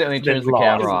Instantly turns the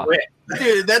camera off.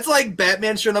 Dude, that's like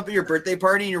Batman showing up at your birthday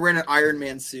party and you're wearing an Iron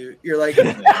Man suit. You're like,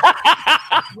 hey,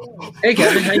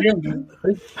 Kevin, how you doing?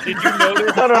 Did you know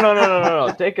this?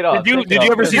 No. Take it off. Did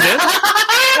you ever see this?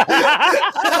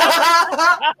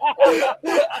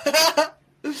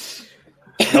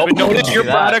 But notice your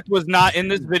product was not in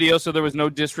this video, so there was no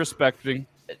disrespecting.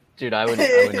 Dude, I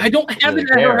wouldn't I don't have really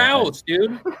it at her care, house,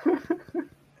 dude.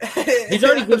 He's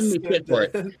already giving me shit for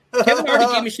it. Kevin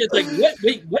already gave me shit. Like, what?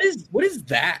 Wait, what is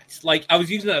that? Like, I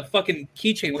was using a fucking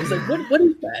keychain. I was like, what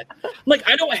is that? Like,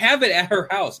 I don't have it at her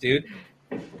house, dude.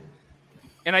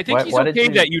 And I think he's okay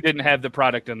that you didn't have the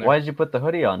product in there. Why did you put the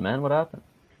hoodie on, man? What happened?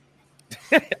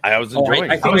 I was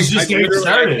enjoying it. I was just getting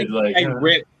started.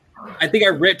 I think I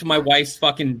ripped my wife's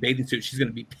fucking bathing suit. She's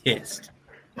gonna be pissed.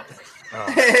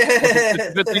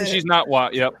 Good thing she's not.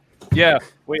 Yep. Yeah.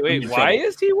 Wait. Why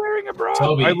is he wearing a bra?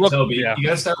 Toby, you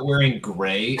gotta start wearing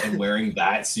gray and wearing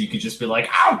that so you could just be like,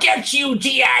 "I'll get you,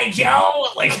 G.I. Joe!"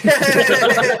 Like,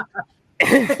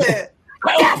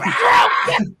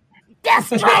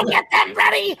 Destro, get them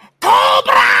ready,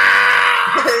 Cobra!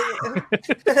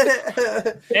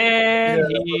 And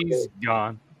he's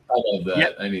gone. I love that.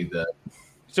 Yep. I need that.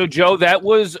 So, Joe, that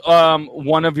was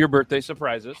one of your birthday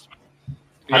surprises.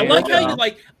 I love how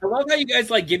you guys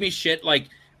like give me shit like,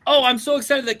 oh, I'm so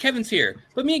excited that Kevin's here.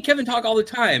 But me and Kevin talk all the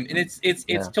time, and it's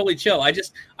totally chill.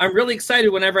 I'm really excited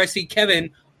whenever I see Kevin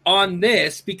on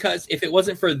this, because if it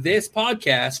wasn't for this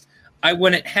podcast, I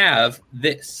wouldn't have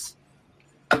this.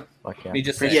 Okay. Me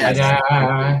just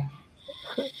Yeah.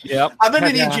 Yep. I'm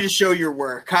gonna need you to show your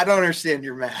work. I don't understand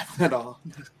your math at all.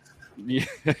 Yeah.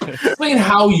 Explain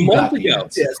how you got the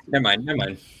yes. Never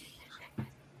mind.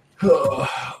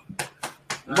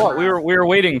 Well, we were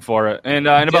waiting for it, and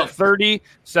in about 30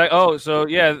 seconds. Oh, so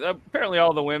yeah, apparently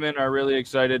all the women are really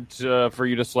excited for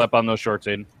you to slap on those shorts,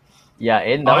 Aiden. Yeah,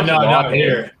 Aiden. Oh no, not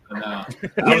here. No.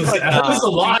 That was a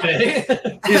lot, eh?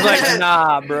 He's like,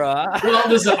 nah, bro. Well,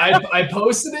 listen, I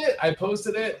posted it,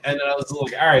 and then I was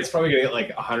like, all right, it's probably gonna get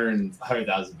like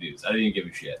 100,000 views. I didn't even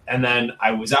give a shit. And then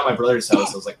I was at my brother's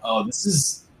house. I was like, oh, this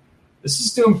is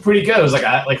doing pretty good. It was like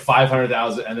I had like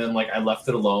 500,000, and then like I left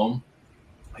it alone.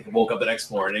 Like I woke up the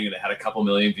next morning and it had a couple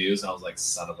million views, and I was like,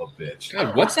 son of a bitch.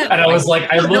 God, what's that? And I was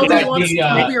like, I looked at but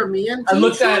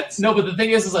the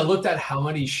thing is I looked at how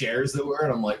many shares there were, and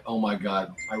I'm like, oh my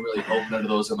god, I really hope none of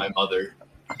those are my mother.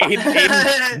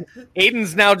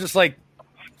 Aiden's now just like,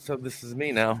 so this is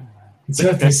me now.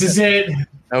 So this is it.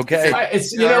 Okay.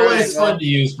 It's you know what? It's fun to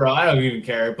use, bro. I don't even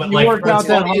care. But you like, work out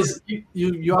that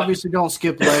you obviously don't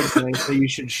skip leg things, so you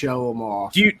should show them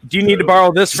off. Do you need to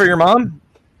borrow this for your mom?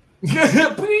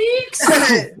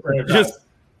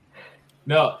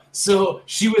 No. So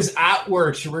she was at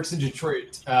work. She works in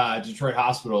Detroit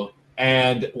Hospital,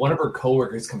 and one of her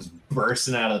coworkers comes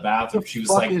bursting out of the bathroom. She was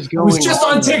like, "It was just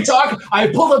on TikTok. I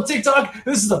pulled up TikTok.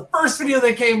 This is the first video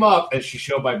that came up." And she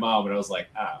showed my mom, and I was like,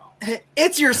 "Ow."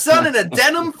 It's your son in a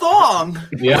denim thong.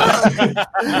 Yeah.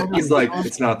 He's like,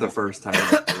 it's not the first time.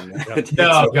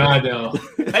 No, God, no.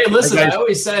 Hey, listen, I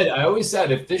always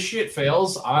said if this shit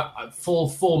fails, I'm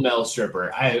full male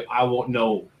stripper. I won't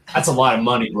know. That's a lot of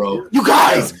money, bro. You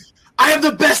guys, I have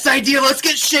the best idea. Let's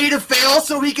get Shay to fail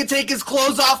so he can take his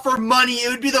clothes off for money. It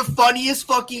would be the funniest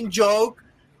fucking joke.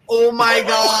 Oh my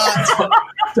god.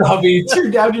 Dobby,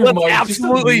 turn down your mic.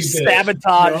 Absolutely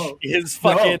sabotage his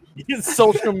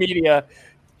social media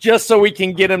just so we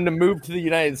can get him to move to the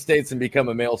United States and become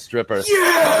a male stripper.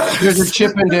 Yes! There's a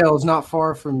Chippendales not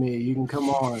far from me. You can come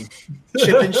on.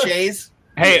 Chip and Shays.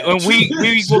 Hey, and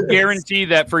we will guarantee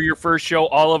that for your first show,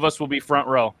 all of us will be front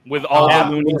row with all the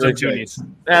loonies and toonies.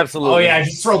 Absolutely. Oh yeah,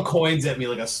 just throw coins at me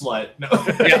like a slut. No.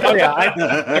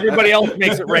 Everybody else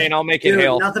makes it rain. I'll make it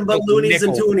hail. Nothing but loonies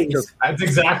and toonies. That's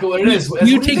exactly what it is. What do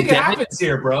you think happens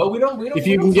here, bro? We don't. If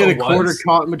you can get a quarter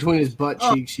caught in between his butt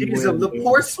cheeks, you win. The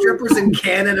poor strippers in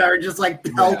Canada are just like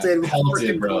pelted with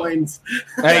freaking coins.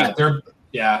 Hey,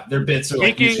 their bits are.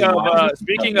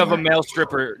 Speaking of a male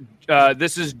stripper,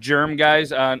 this is Germ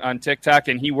Guys on TikTok,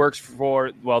 and he works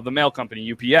for the mail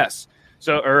company UPS,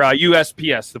 or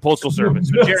USPS, the Postal Service.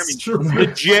 So Jeremy,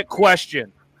 legit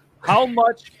question: how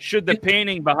much should the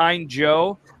painting behind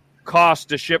Joe cost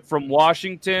to ship from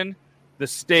Washington, the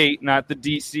state, not the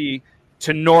DC,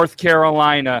 to North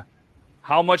Carolina?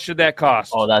 How much should that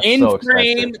cost? Oh, that's in so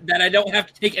frame expensive. that I don't have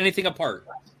to take anything apart.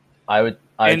 I'd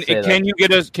say can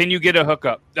you get a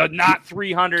hookup? Not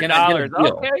 $300.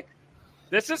 Okay,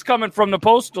 this is coming from the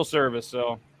Postal Service,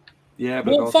 so yeah.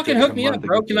 But well, fucking hook me up,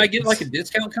 bro. Can I get like a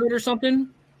discount code or something?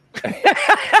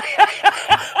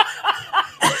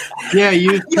 Yeah,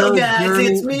 use Yo guys,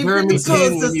 it's me from the Postal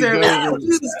King Service.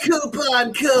 Use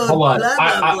coupon code. Hold on. Blah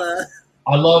blah blah.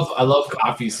 I love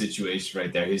Coffee's situation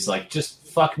right there. He's like, just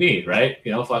fuck me, right?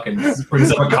 You know, fucking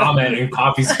brings up a comment and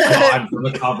Coffee's gone from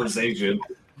the conversation.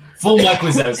 Full Mike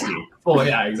Wazowski.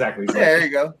 Yeah, exactly. There you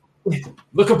go.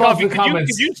 Look above the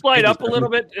comments. Could you slide up a little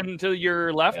bit into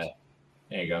your left? Yeah.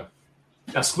 There you go.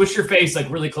 Now squish your face like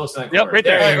really close to that Yep, corner. right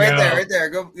there. Right there.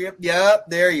 Go. Yep.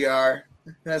 There you are.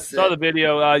 That's Saw it. the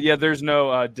video. Yeah, there's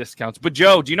no discounts. But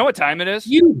Joe, do you know what time it is?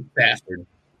 You bastard.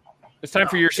 It's time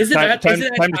for your Is it time, that time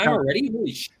time to count. already?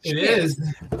 Holy shit. It is.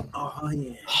 Oh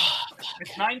yeah.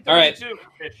 It's 9:32. All right.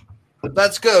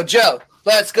 Let's go, Joe.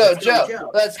 Let's go,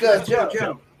 Joe. Let's go,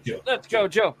 Joe. Let's go,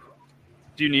 Joe.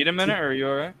 Do you need a minute, or are you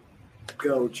all right?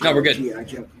 Go, Joe. No, we're good. G.I.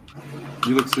 Joe.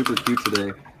 You look super cute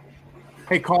today.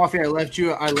 Hey, Coffee, I left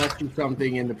you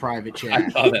something in the private I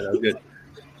chat. saw that. That was good.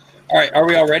 All right. Are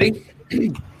we all ready?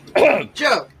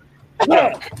 Joe.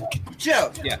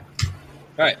 Joe. Yeah.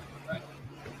 All right.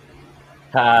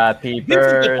 Happy This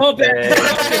is the birthday.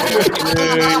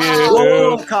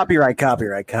 Whoa, copyright.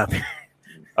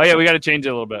 Oh yeah, we got to change it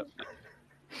a little bit.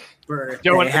 Birthday,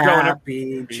 Joe,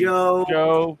 happy Joe.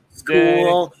 Joe,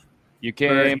 School. you came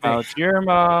birthday. out to your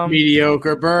mom.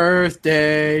 Mediocre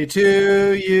birthday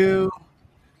to you.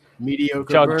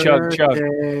 Mediocre Chug, chug, chug.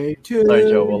 birthday to Sorry,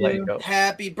 Joe. We'll let you. you go.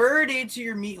 Happy birthday to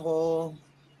your meat hole.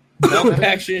 Pump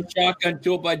action shotgun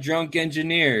tool by Drunk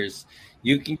Engineers.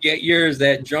 You can get yours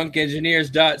at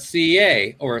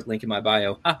drunkengineers.ca or link in my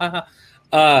bio.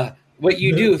 What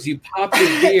you do is you pop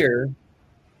your beer.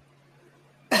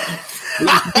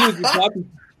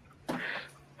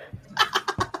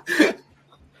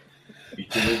 You're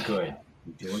doing good.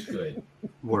 You're doing good.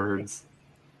 Words.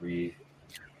 Breathe.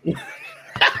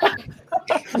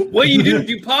 What you do is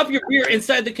you pop your beer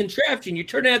inside the contraption. You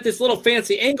turn it at this little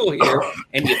fancy angle here,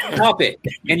 and you pop it,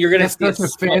 and you're gonna That's see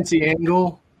such a fancy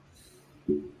angle.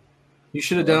 You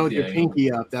should have done it with the your angle.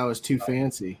 pinky up. That was too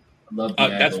fancy. I love the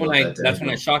That's angle when of that that's when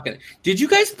I angle. shock it. Did you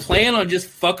guys plan on just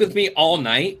fuck with me all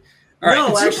night? All right, No,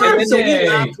 it's actually, your so we birthday.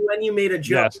 laughed when you made a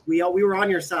joke. Yes. We were on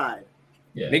your side.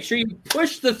 Yeah. make sure you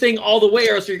push the thing all the way,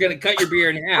 or else you're gonna cut your beer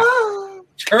in half.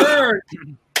 Turn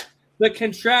the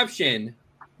contraption,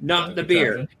 not the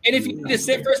beer. And if you need to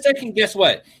sit for a second, guess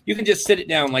what? You can just sit it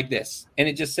down like this, and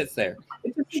it just sits there.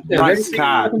 It just sits there. Nice Ready?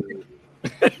 cock.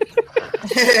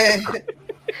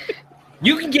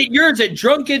 You can get yours at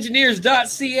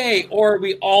drunkengineers.ca, or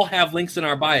we all have links in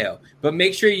our bio. But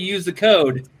make sure you use the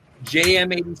code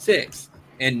JM86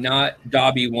 and not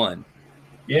Dobby1.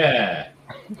 Yeah.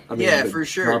 I mean, Yeah, but for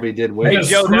sure. Probably did Hey, win.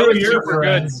 Joe, that Screw was your super good.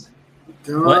 friends.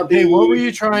 Hey, what were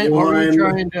you trying? What were you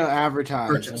One trying to advertise?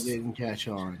 purchase. I didn't catch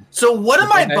on. So what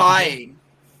am I buying?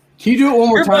 Can you do it one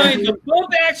more You're time? buying the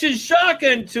pump action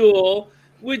shotgun tool,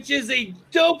 which is a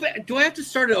dope. Do I have to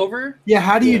start it over? Yeah,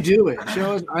 how do you do it?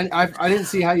 Show us. I didn't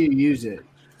see how you use it.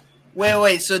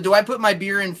 Wait. So do I put my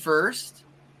beer in first?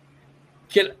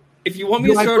 If you want me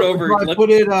to start over, Do I let- put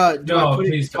it? Do No, I put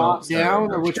please it top don't start down,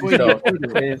 over. or which way do you put it?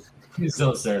 Please. Please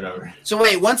don't start over. So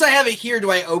wait, once I have it here,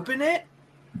 do I open it?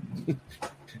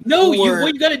 no. Or-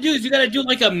 What you got to do is you got to do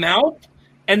like a mouth,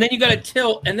 and then you got to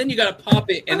tilt, and then you got to pop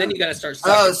it, and then you got to start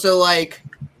sucking. Oh, so like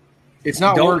It's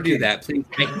not Don't working. do that, please.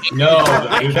 I hate No,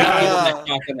 people dude, that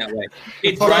shotgun that way.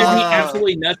 It drives me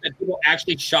absolutely nuts that people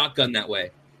actually shotgun that way.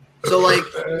 so like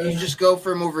you just go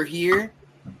from over here.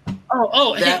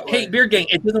 Hey, That way. Beard Gang,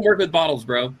 it doesn't work with bottles,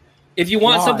 bro. If you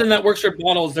want Why? something that works for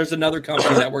bottles, there's another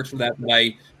company that works for that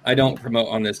I don't promote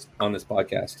on this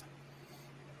podcast.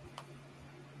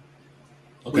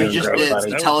 We just did.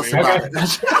 So tell us about it.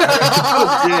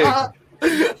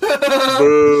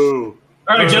 Boo.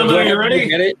 All right, gentlemen, are you Get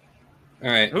ready? it? All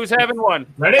right. Who's having one?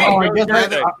 Ready? Oh, I guess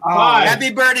Birthday. that's- Five.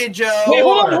 Happy birthday, Joe. Wait,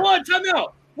 hold on, time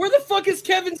out. Where the fuck is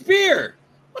Kevin's beer?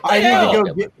 I hell?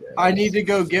 need to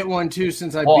go get one too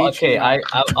since I Well, beat okay, you.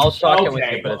 I'll shock it with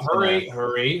Okay, you, but it's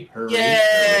hurry.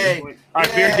 Yay! All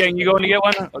right, Beard Gang, you going to get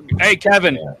one? Hey,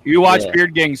 Kevin, you watch Yeah.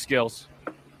 Beard Gang skills.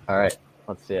 all right.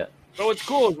 Let's see it. So what's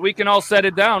cool is we can all set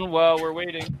it down while we're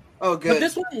waiting. Oh, But good.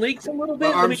 this one leaks a little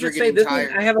bit. My Let me arms are just say getting this one,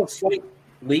 tired. I have a slight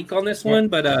leak on this one,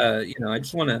 but I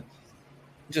just want to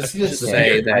just Yeah,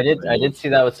 say that I did see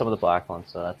that with some of the black ones,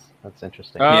 so that's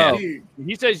interesting. Oh, Yeah.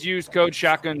 he says use code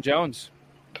Shotgun Jones.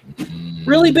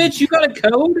 Really, bitch, you got a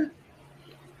code?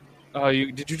 Oh,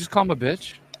 did you just call him a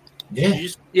bitch?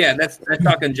 Yeah, that's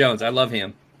Shotgun Jones. I love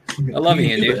him. I love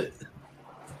him, dude.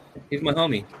 He's my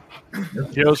homie.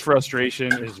 Joe's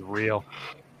frustration is real.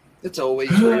 It's always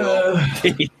real.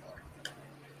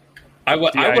 I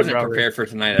wasn't Robert. prepared for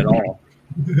tonight at all.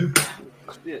 You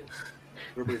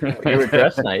were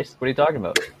dressed nice. What are you talking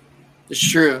about? It's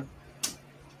true.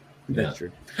 That's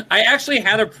true. I actually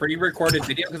had a pre-recorded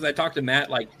video because I talked to Matt.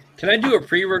 Like, can I do a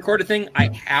pre-recorded thing? I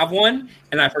have one,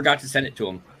 and I forgot to send it to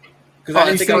him because I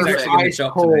didn't think I was actually going to show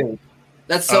up tonight.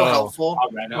 That's so Oh. helpful.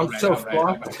 I'm so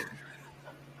fucked.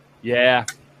 Yeah.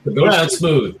 Go down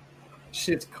smooth.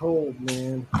 Shit's cold,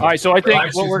 man. All right, so I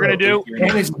think what we're gonna do.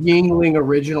 And it's Yingling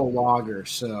original lager,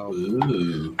 so.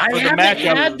 Ooh. I For the haven't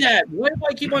matchup- had that. Why do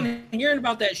I keep on hearing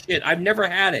about that shit? I've never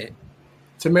had it.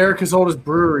 It's America's oldest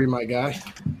brewery, my guy.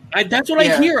 That's what I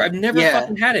Yeah. hear. I've never Yeah.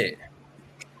 fucking had it.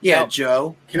 Yeah,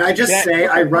 Joe. Can I just say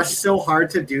I rushed so hard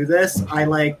to do this? I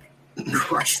like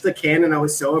crushed the can and I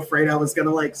was so afraid I was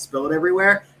gonna like spill it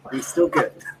everywhere. He's still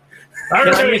good. All Can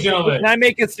I right, make, gentlemen. can I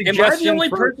make a Am I the suggestion only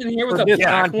for, person here with for a this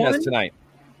black contest one? tonight?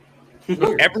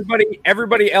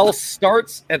 Everybody else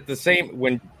starts at the same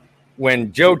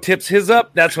when Joe tips his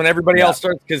up. That's when everybody else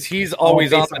starts because he's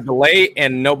always on the delay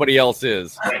and nobody else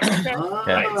is.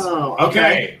 Oh,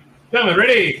 Okay. Gentlemen,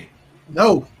 ready?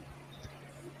 No.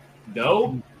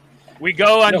 No? We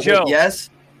go on Joe. Yes.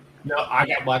 No, I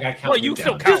got counting Well, you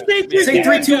still down. count. Say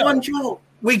 3, 2, 1, Joe.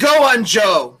 We go on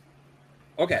Joe.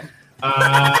 Okay.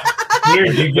 Here,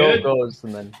 you Joe good? goes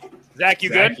and then Zach, you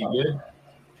Zach, good? you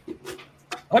good?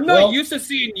 I'm not Well- used to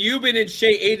seeing Euban and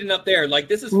Shay Aiden up there. Like,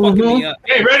 this is fucking me up.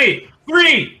 Okay, ready?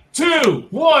 3, 2,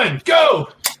 1, go!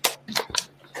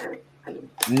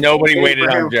 Nobody waited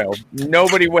on Joe.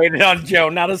 Nobody waited on Joe.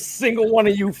 Not a single one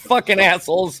of you fucking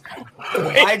assholes.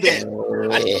 I did.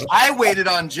 I waited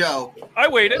on Joe. I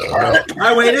waited.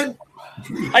 I waited.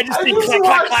 I just think clack,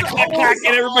 clack, clack, clack, clack,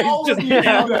 and everybody's just You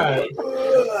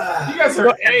guys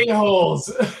are a-holes.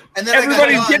 And then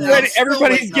everybody's getting ready.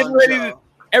 Everybody's getting ready to.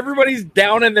 Everybody's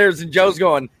down in theirs, and Joe's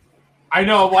going. I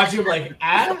know, I'm watching him like,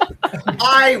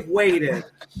 I waited.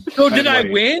 So did I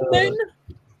win then?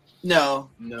 No,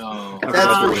 No.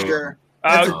 that's for sure.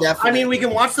 That's a definite. I mean, we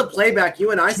can watch the playback. You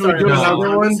and I Should we started do this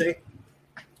another one. one?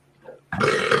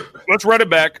 Let's run it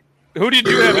back. Who did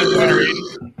you have as winner?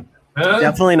 Aiden? Huh?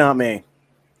 Definitely not me.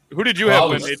 Who did you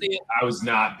Well, have I win? was- I was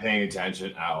not paying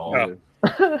attention at all. Oh.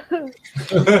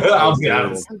 I'll be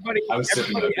honest. Everybody, I was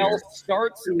sipping everybody that beer. else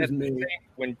starts It was at the me.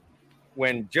 same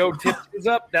when Joe tips his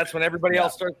up. That's when everybody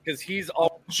else starts because he's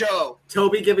all. Joe.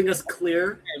 Toby giving us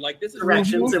clear Like, this is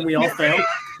directions, and we all failed.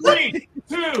 3,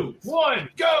 2, 1,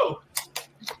 go!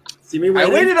 See me I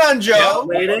waiting? waited on Joe.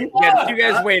 Waiting. Yeah, you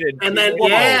guys waited. And then, Whoa.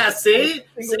 yeah, see?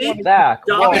 Zach.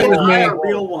 Dog It and was I me. are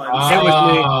real ones. It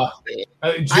was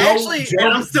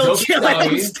and I'm still chilling.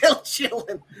 I'm still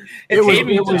chilling. It was-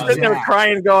 Aiden it was sitting there Zach.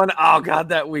 crying, going, "Oh God,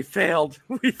 that we failed."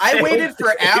 We I failed. waited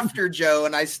for after Joe,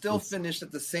 and I still finished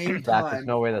at the same Zach, there's time.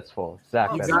 no way that's full. Zach,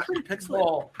 Oh, better. it's pretty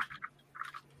pixelated.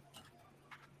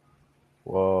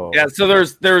 Whoa. Yeah, so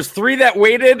there's 3 that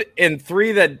waited and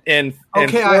 3 that and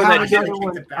Okay, 4 I that have didn't. another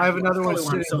one. I have another one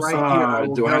sitting right here. I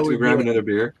will Do I have go to with grab you. another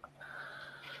beer?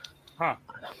 Huh.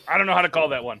 I don't know how to call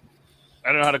that one. I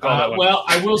don't know how to call that one. Well,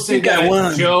 I will say think I that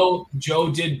won.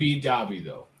 Joe did beat Dobby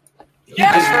though.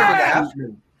 Yeah!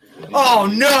 Oh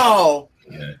no!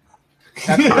 Yeah.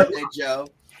 Happy birthday, Joe.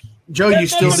 Joe, you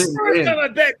still didn't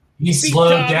win. He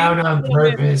slowed down on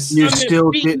purpose. You I'm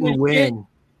still beating didn't the win.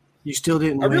 You still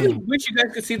didn't I really win. wish you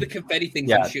guys could see the confetti things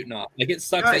Yeah. I'm shooting off. Like, it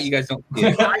sucks that you guys don't see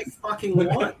it. I fucking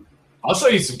won. I'll show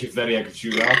you some confetti I can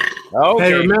shoot off. Okay.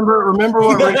 Hey, remember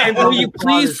what Rick And will you Roman's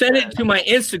please father send said. it to my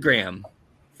Instagram?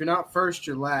 If you're not first,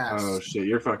 you're last. Oh shit,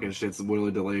 your fucking shit's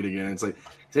literally delayed again. It's like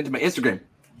send it to my Instagram.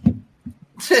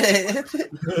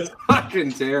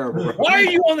 Fucking terrible. Bro. Why are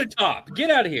you on the top? Get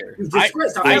out of here.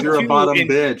 You're a bottom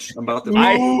bitch. I'm about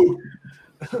to.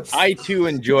 I too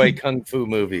enjoy kung fu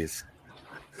movies.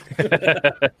 You're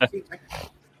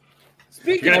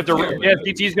gonna have to. Yeah,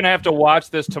 DT's gonna have to watch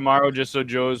this tomorrow just so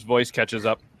Joe's voice catches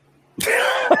up.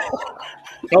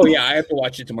 Oh yeah, I have to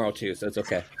watch it tomorrow too, so it's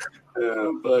okay.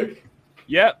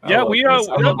 Yeah, we I are.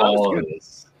 love all of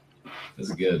this. This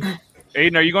is good.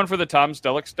 Aiden, are you going for the Tom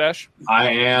Selleck stash? I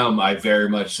am. I very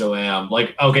much so am.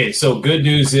 Like, okay, so good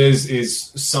news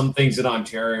is some things in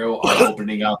Ontario are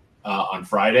opening up on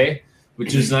Friday,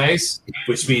 which is nice.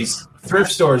 Which means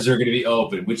thrift stores are going to be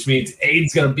open. Which means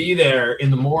Aiden's going to be there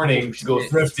in the morning to go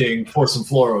thrifting for some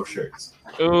fluoro shirts.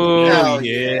 Oh Hell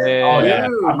yeah! Oh yeah,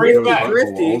 I'm bringing it back.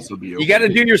 You got to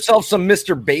do yourself some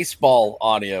Mr. Baseball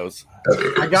audios.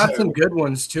 I got some good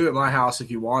ones too at my house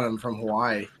if you want them from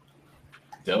Hawaii.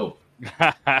 Dope.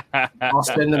 I'll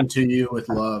send them to you with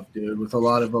love, dude, with a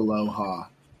lot of aloha.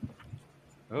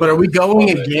 But are we going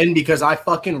again? Because I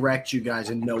fucking wrecked you guys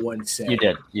and no one said. You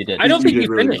did. You did. I don't think did you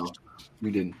really finished. well.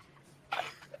 We didn't.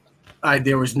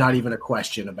 There was not even a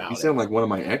question about You it. sound like one of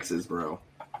my exes, bro.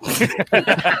 You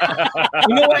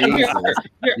know what? Here,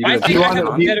 I think I have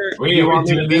a better. You want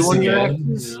me to be this one of your again?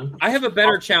 exes? I have a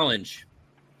better challenge.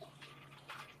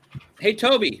 Hey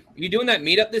Toby, you doing that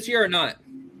meetup this year or not?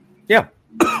 Yeah.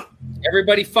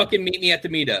 Everybody fucking meet me at the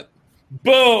meetup.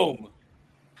 Boom.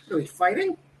 Are we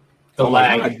fighting? The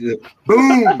lag.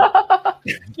 Boom.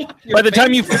 By the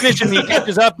time you finish and he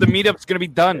catches up, the meetup's going to be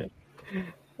done.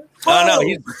 Oh no,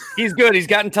 he's good. He's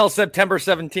got until September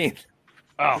 17th.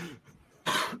 Oh.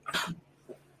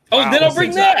 Then I'll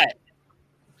bring that.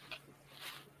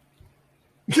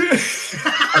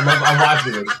 I'm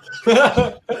watching it.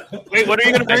 Wait, what are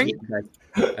you going to bring?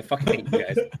 I fucking hate you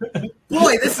guys.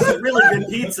 Boy, this is really good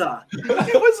pizza.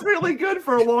 It was really good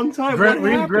for a long time. Read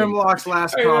Grimlock's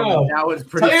last comment. That was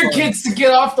pretty. Tell your funny. kids to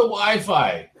get off the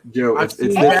Wi-Fi. Joe, I've it's seen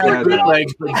this bad bad.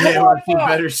 bootlegs, but damn, I've seen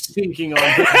better stinking on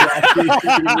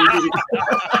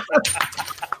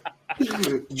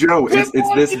Joe, it's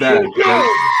this bad. Right?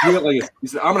 You, like, you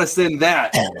said, I'm gonna send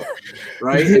that,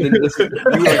 right? And then this,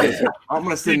 I'm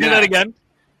gonna send do that again.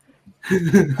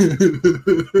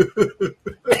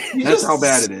 That's how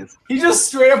bad it is. He just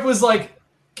straight up was like,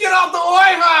 "Get off the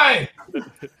Wi-Fi."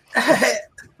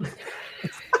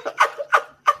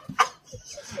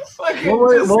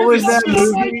 What was that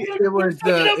movie? It was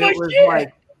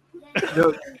like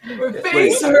the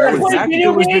face it was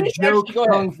Video the games? Joe Go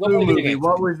ahead. Kung Fu What video movie. games?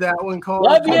 What was that one called?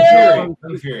 Love you.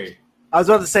 Kung Fury. I was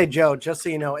about to say, Joe, just so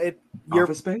you know, you're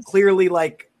Office Space? clearly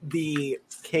like the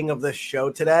king of the show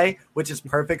today, which is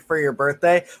perfect for your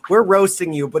birthday. We're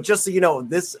roasting you, but just so you know,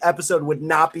 this episode would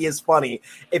not be as funny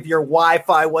if your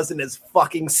Wi-Fi wasn't as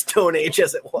fucking Stone Age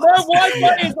as it was. My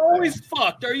Wi-Fi is always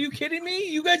fucked. Are you kidding me?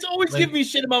 You guys always give me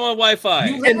shit about my Wi-Fi.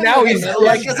 And now he's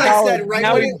Like as I said, right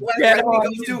now when he's it dead when on.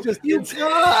 it goes He's to you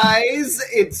guys,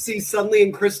 it's suddenly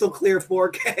in crystal clear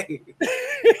 4K.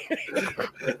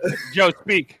 Joe,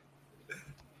 speak.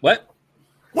 What?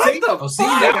 What the Oh, see,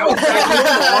 fuck? now All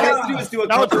I have to do is do a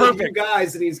That was couple of you perfect.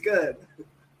 guys, and he's good.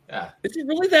 Yeah. Is it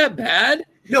really that bad?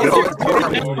 No, No, it's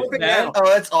perfect now. Oh,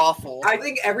 that's awful. I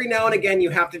think every now and again you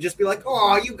have to just be like,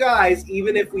 "Oh, you guys,"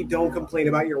 even if we don't complain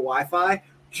about your Wi-Fi,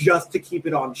 just to keep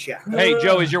it on check. Hey,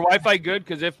 Joe, is your Wi-Fi good?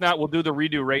 Because if not, we'll do the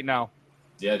redo right now.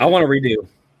 Yeah. I want to redo.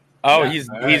 Oh, Yeah, he's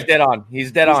all he's right. dead on.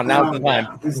 He's dead on. Now's the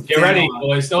time. Get ready,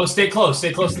 boys. No, stay close.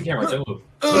 Stay close to the camera. Don't move.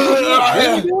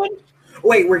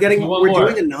 Wait, we're Do one we're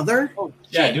more. doing another?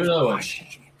 Yeah, do another one.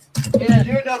 Yeah,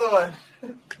 do another one.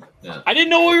 I didn't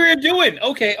know what we were doing.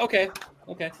 Okay.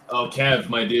 Oh, Kev,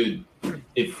 my dude.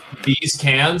 If these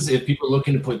cans, if people are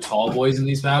looking to put tall boys in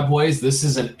these bad boys, this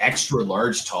is an extra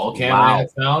large tall can I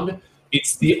have found.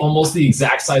 It's almost the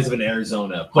exact size of an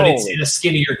Arizona, but it's in a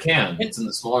skinnier can. It's in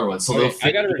the smaller one, so they'll I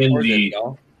fit gotta in record the this,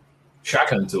 y'all.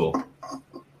 shotgun tool.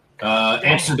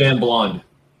 Amsterdam Blonde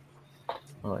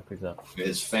Oh, I picked up.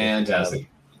 is fantastic,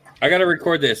 I gotta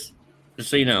record this, just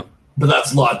so you know. but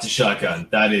that's a lot to shotgun.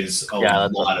 That is a Yeah,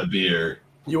 that's lot of beer.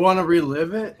 You want to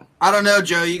relive it? I don't know,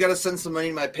 Joe. You got to send some money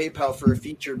to my PayPal for a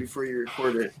feature before you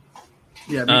record it.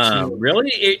 Yeah. Me too.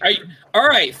 Really? All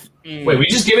right. Wait, we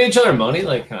just giving each other money?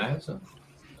 Like, can I have some?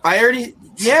 I already,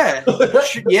 yeah.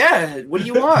 What do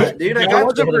you want, dude? I If it got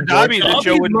wasn't for Dobby, the All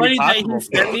show the wouldn't be money that possible.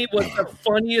 he sent me was the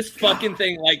funniest fucking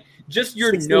thing. Like, just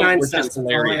your 69 note was cents. just That's all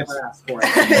I hilarious. ever asked for.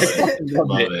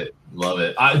 Love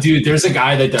it. Dude, there's a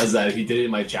guy that does that. He did it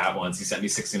in my chat once. He sent me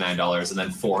 $69 and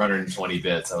then 420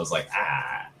 bits. I was like,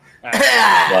 love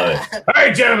it. All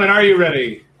right, gentlemen, are you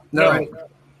ready? No.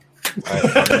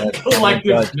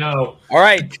 Collective, no. All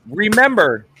right.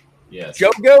 Remember, Yes.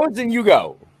 Joe goes and you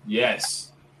go.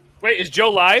 Yes. Wait, is Joe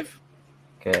live?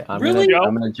 Okay, I'm Really?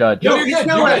 gonna judge. Yo, He's you're good.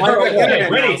 not You're live. good. We're Okay, good now,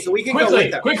 ready. so we can go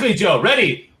with that. Quickly, Joe.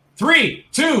 Ready? 3,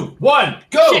 2, 1,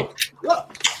 go. Yeah,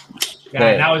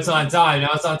 Okay. now it's on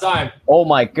time. Oh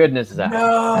my goodness, Zach!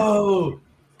 No.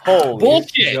 Holy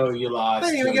Bullshit. Joe, you lost.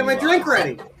 I didn't even Joe, get my you drink lost.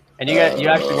 ready. And you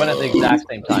actually went at the exact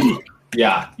same time.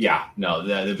 Yeah. No,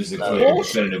 that was a clear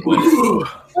definitive win.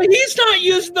 But he's not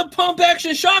using the pump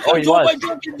action shotgun Oh, he told was. by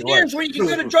Drunk He Engineers, was. where you can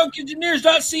go to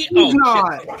drunkengineers.co. He's Oh,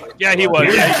 not. Yeah, he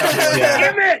was.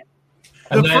 Damn it!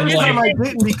 The And then, first time I like,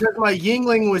 didn't because my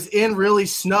Yingling was in really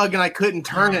snug and I couldn't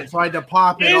turn it, so I had to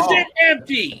pop it Is off. it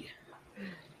empty?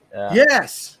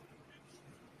 Yes.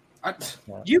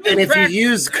 You've been And if you practicing.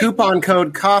 use coupon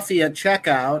code coffee at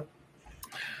checkout,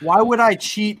 Why would I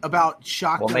cheat about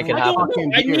shotgun? We'll make it I don't happen.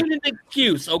 know. I need an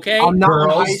excuse, okay? I'm not in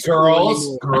high girls, school girls,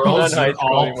 anymore. girls, Not high you're school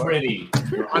all anymore. pretty.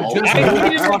 You're I'm all just I pretty.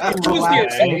 need an fucking excuse here.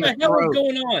 relaxing What the the hell is throat.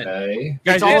 going on? Okay.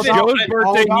 Guys, It's all it's about- Joe's all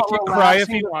birthday. He about can cry if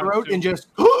relaxing he the wants throat to. and just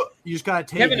you just gotta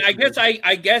take Kevin, it.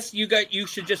 I guess you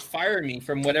should just fire me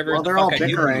from whatever. well, the they're all fuck I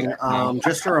do. bickering.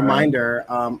 Just a reminder,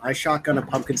 I shotgun a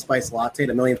pumpkin spice latte at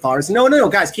 $1 million followers. No,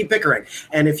 guys, keep bickering.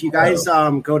 And if you guys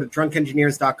go to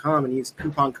drunkengineers.com and use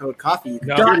coupon code coffee, you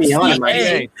can cheer me on. in my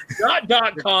 .ca,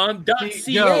 not .com,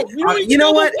 .ca. Yo, You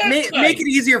know what? Make it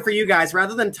easier for you guys.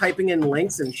 Rather than typing in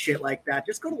links and shit like that,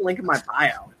 just go to the link in my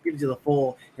bio. It gives you the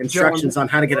full instructions on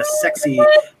how to get a sexy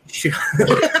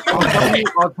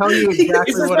I'll tell you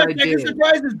exactly Is this what my I second did.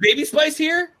 surprise? Is Baby Spice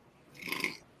here?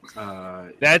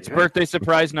 That's birthday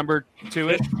surprise number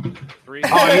 2. 3.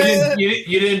 Oh,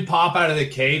 you didn't pop out of the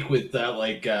cake with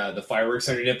the fireworks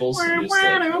on your nipples. You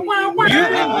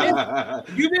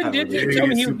did just tell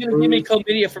me he was going to give me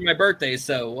chlamydia for my birthday.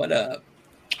 So what up?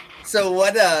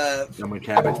 I'm a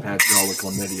Cabbage Patch Doll with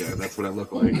chlamydia. That's what I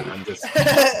look like. I'm just.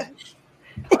 I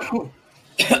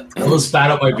almost spat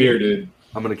up my beer, dude.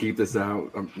 I'm gonna keep this out.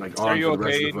 I'm like on Are for you the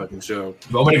rest okay? of the fucking show.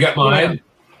 You want me to get mine?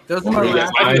 Doesn't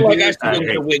I feel like I should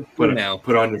get a wig now.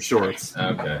 Put on your shorts.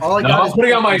 Okay. All I No, got I'm is-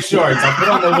 putting on my shorts. I'll put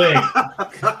on the wig.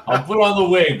 I'll put on the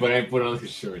wig, but I put on the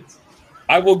shorts.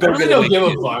 I will I go really get a don't wig. give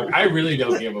a fuck. I really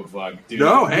don't give a fuck, dude.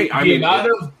 No, hey, I mean,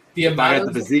 the if I had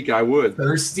amount the of physique, I would.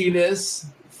 thirstiness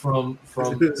from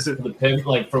the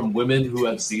pimp, from women who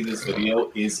have seen this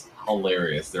video is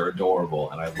hilarious. They're adorable,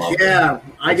 and I love them. Yeah,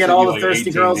 I get sent all you the like thirsty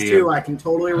 18 girls DMs. too. I can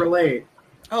totally relate.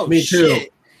 Oh, Me too.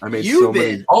 shit. I made You've so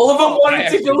been- many. All of them wanted to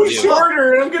actually go do.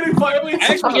 shorter, and I'm going to violate. I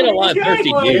actually get a lot of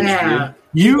thirsty dudes. Yeah.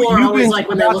 You People are you've always been like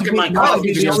when they look at my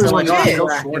coffee videos, videos, they're like, shit. "Oh,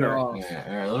 Back go it shorter." off. Yeah,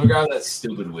 all right, let me grab that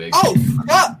stupid wig. Oh,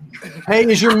 fuck. Hey,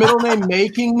 is your middle name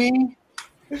Making Me?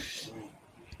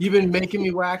 You've been making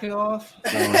me whack it off? Oh,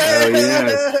 hell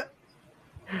yes.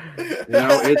 You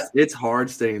know, it's hard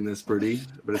staying this pretty,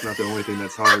 but it's not the only thing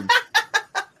that's hard.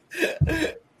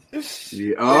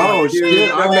 Yeah. Oh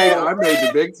shit! I made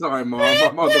the big time, Mom.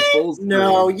 I'm on the full screen.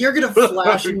 No, you're gonna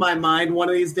flash in my mind one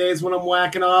of these days when I'm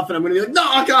whacking off, and I'm gonna be like,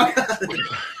 "No, God."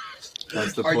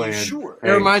 That's the Are you plan. sure?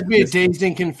 It reminds me of Dazed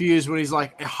and Confused when he's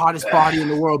like, hottest body in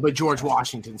the world, but George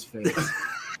Washington's face.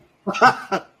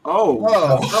 Oh, Oh,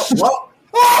 what?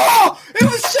 Oh, it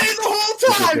was Shane the whole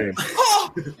time.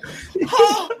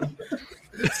 Oh,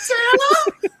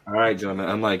 Santa. all right, John.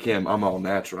 Unlike him, I'm all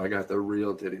natural. I got the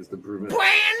real titties to prove it.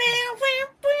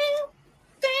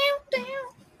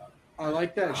 I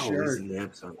like that Oh, shirt. listen,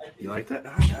 man, son. You like that?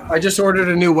 I just ordered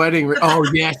a new wedding ring. Oh,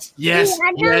 yes, yes,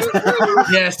 yes,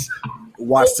 yes.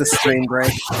 Watch the stream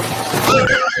break.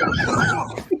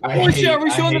 Holy shit, are we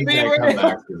showing the video right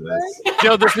now?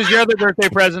 Joe, this is your other birthday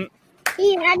present.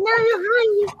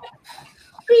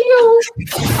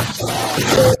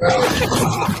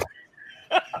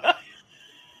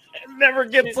 It never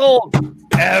gets old.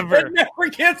 Ever. It never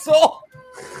gets old.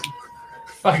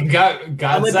 Fucking got I'm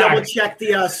gonna Zach. double check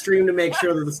the stream to make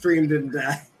sure that the stream didn't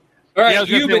die. All right, Yeah, I was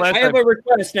gonna say Euban, last I have time. a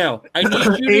request now. I need you to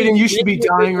Aiden, you should be make a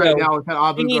dying right video now with that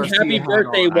Abu singing Garcia happy hat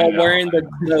birthday on. while know. wearing the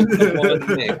blonde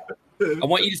wig. I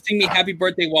want you to sing me happy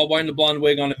birthday while wearing the blonde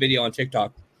wig on a video on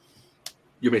TikTok.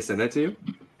 You may send that to you.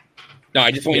 No,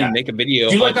 I just want you Yeah. to make a video.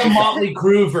 Do on like a TikTok. Motley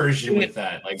Crue version with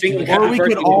that. Like, Sing do Happy Or we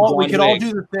birthday could with a all blonde wig.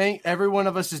 do the thing. Every one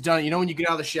of us has done it. You know when you get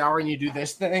out of the shower and you do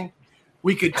this thing?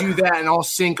 We could do that and I'll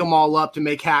sync them all up to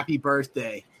make happy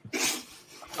birthday.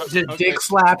 Just dick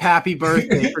slap happy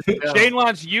birthday. For Joe. Shane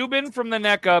wants Euban from the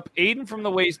neck up, Aiden from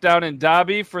the waist down, and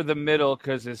Dobby for the middle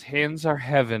because his hands are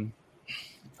heaven.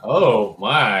 Oh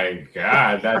my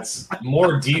god, that's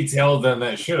more detailed than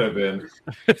that should have been.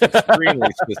 Extremely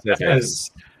specific. Yes.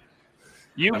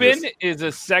 Euban is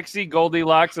a sexy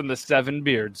Goldilocks and the 7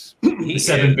 beards. The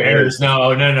 7 bears. No.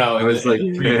 I was like,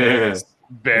 Three yeah. bears.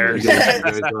 Bears. You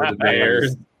guys are the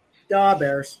bears. Duh,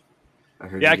 bears.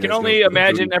 heard Yeah, I you can guys only go for the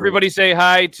imagine booty everybody say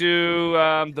hi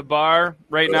to the bar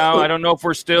right now. I don't know if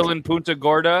we're still in Punta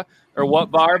Gorda or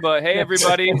what bar, but hey,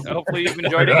 everybody! Hopefully you've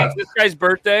enjoyed it. It's this guy's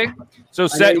birthday, so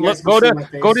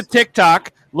go to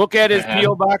TikTok, look at his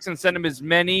PO box, and send him as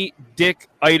many dick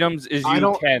items as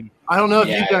you can. I don't know if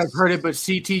Yes. you guys heard it, but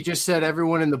CT just said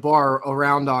everyone in the bar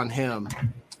around on him.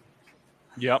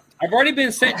 Yep. I've already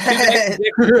been sent 2 bags of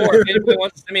dicks before. If anybody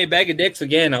wants to send me a bag of dicks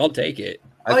again, I'll take it.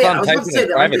 Oh yeah, I was about to say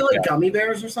that. I feel like gummy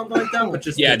bears or something like that, but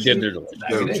just Yeah, fiction. dude,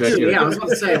 So there's check your, Yeah, I was about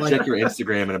to say, like- check your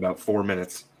Instagram in about 4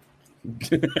 minutes.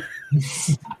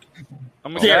 Oh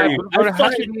my dare God, you. what I about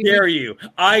fucking dare you.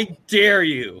 I dare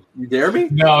you. You dare me?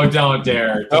 No, don't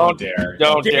dare. Don't dare.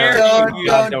 Don't dare.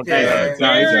 Don't dare.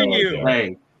 Dare you.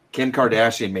 Hey, Kim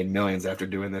Kardashian made millions after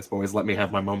doing this. Boys, let me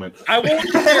have my moment. I won't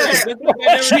share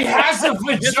it. She has a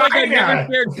Just like I never vagina.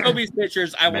 shared Toby's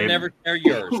pictures, I will Maybe. never share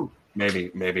yours.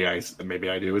 Maybe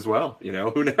I do as well. You know,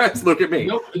 who knows? Look at me.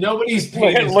 Nobody's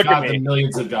paid Look at got me. the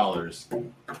millions of dollars.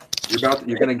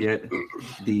 You're gonna get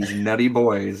these nutty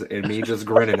boys and me just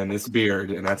grinning in this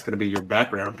beard, and that's gonna be your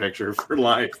background picture for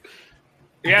life.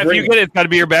 Yeah, if you get it, it's got to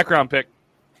be your background pick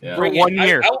Yeah. for 1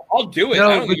 year. I'll do it. I No,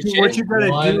 don't but give a what shit. you gotta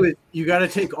One. do is you gotta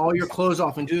take all your clothes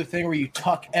off and do the thing where you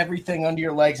tuck everything under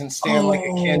your legs and stand like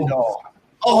a Ken doll.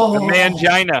 The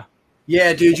mangina.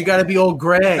 Yeah, dude, you got to be old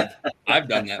Greg. I've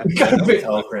done that. You gotta be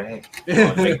old Greg.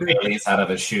 Make Bailey's out of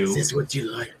a shoe. Is this what you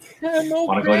like?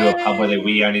 Want to go to a pub where they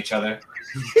wee on each other?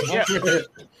 Yeah.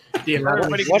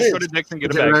 Everybody What can go is- to Dick's and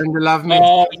get a Did you bag. learn to love me?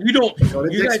 Oh, you don't. Go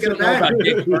to You Dick's, guys get a don't know bag. about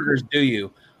Dick's burgers, do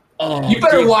you? Oh, You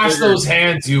better Dick's wash burgers. those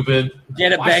hands, Euban.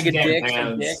 Get a Wash bag the of damn Dick's.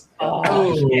 hands. And Dick's. I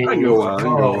go well. I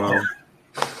go well.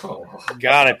 Oh.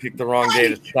 God, I picked the wrong day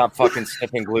to stop fucking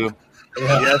sniffing glue.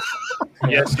 Yeah.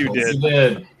 Yes, you Yes,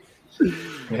 did.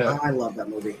 Yeah. I love that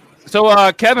movie.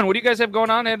 So, Kevin, what do you guys have going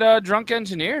on at Drunk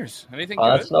Engineers? Anything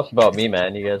That good? stuff's about me,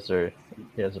 man. You guys are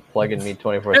plugging me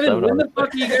 24/7. Kevin, when the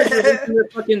fuck are you guys releasing your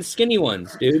fucking skinny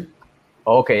ones, dude?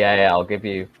 Okay, yeah, I'll give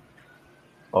you.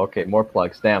 Okay, more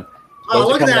plugs. Damn. Oh, Those are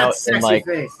look at coming that out in sexy like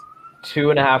face.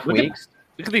 2.5 Look at- weeks.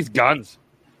 Look at these guns.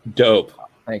 Dope.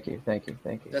 Thank you.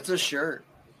 That's a shirt.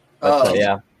 But,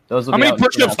 yeah, those will How be many out in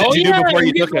push-ups 2.5 did you do before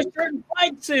you get took my it? shirt and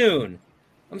fight soon.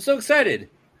 I'm so excited.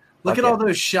 Look at Okay. all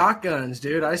those shotguns,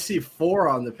 dude. I see 4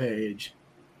 on the page.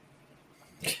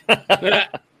 That's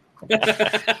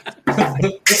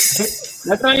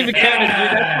not even Kevin, dude.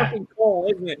 That's fucking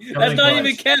Cole, isn't it? That's not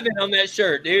even Kevin on that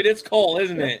shirt, dude. It's Cole,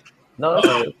 isn't it? No,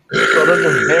 so those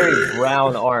are very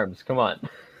brown arms. Come on.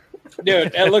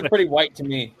 Dude, that looked pretty white to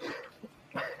me.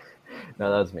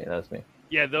 No, that's me. That's me.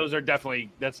 Yeah, those are definitely.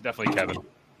 That's definitely Kevin.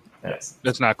 Yes.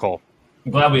 That's not Cole.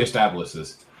 I'm glad we established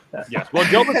this. Yes. Well,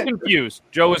 Joe was confused.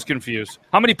 Joe was confused.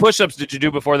 How many push-ups did you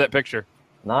do before that picture?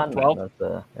 Not 12?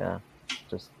 That's yeah.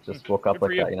 Just woke up Good for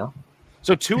like you. that, you know.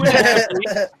 So 2.5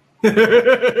 weeks.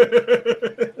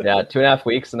 Yeah, 2.5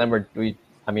 weeks, and then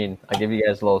I give you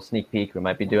guys a little sneak peek. We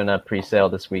might be doing a pre-sale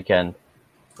this weekend,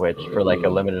 which for like a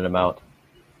limited amount.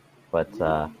 But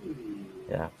yeah,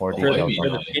 more For details. the on For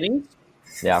the that. skinnies?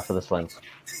 Yeah, for the slims.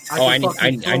 Oh, I need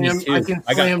two. I can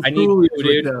I slam need food two, with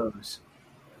dude. those.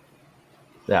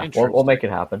 Yeah, Interesting. we'll make it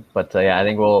happen. But yeah, I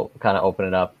think we'll kind of open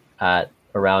it up at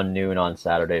around noon on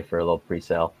Saturday for a little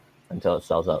pre-sale until it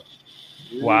sells out.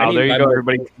 Wow, there you go,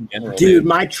 everybody. Dude,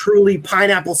 my truly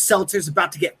pineapple seltzer's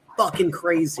about to get fucking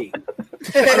crazy.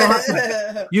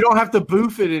 You don't have to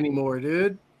boof it anymore,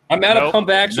 dude. I'm out of Nope. pump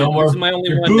action. No more. This is my only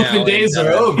Your one now. boofing days and,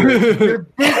 are over. The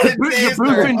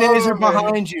boofing days are over.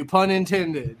 behind you, pun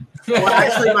intended. Well,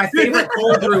 actually, my favorite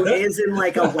cold brew is in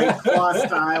like a White Claw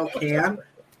style can.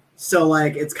 So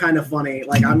like, it's kind of funny.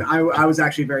 Like I was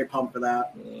actually very pumped for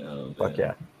that. Fuck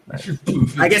yeah.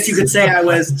 I guess you could say I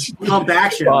was pump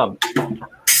action. Bomb.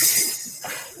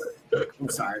 I'm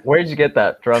sorry. Where'd you get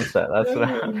that drum set? That's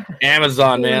what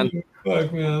Amazon, man.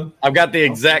 Fuck, man. I've got the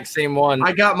exact same one.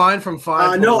 I got mine from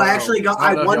Five. No, I Below. actually got. don't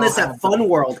I know won if this y'all at have- Fun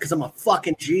World because I'm a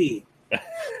fucking G.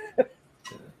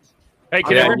 Hey,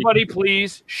 can Yeah. everybody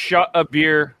please shut a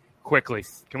beer quickly?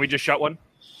 Can we just shut one?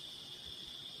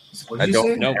 What I did you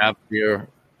say? don't have beer.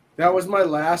 That was my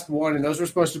last one, and those were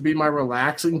supposed to be my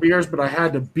relaxing beers, but I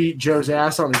had to beat Joe's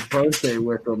ass on his birthday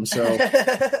with them. So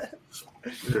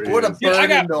What a Dude, I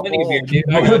got burden to plenty here, hold.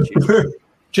 dude. I got you.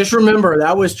 just remember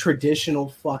that was traditional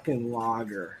fucking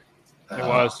lager. It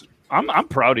was. I'm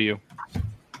proud of you.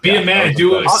 Be a man.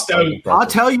 Do it with stout. I'll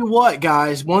tell you what,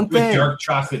 guys. One With thing: dark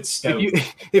chocolate stout.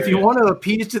 if you want to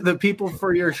appease to the people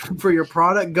for your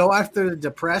product, go after the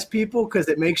depressed people because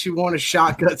it makes you want to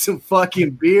shotgun some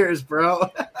fucking beers, bro.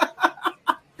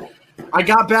 I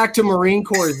got back to Marine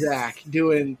Corps, Zach,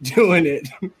 doing it.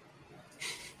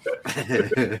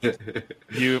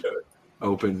 You.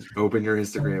 Open your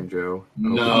Instagram, Joe.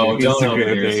 No, Open your don't open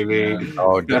Instagram, yours, baby. man.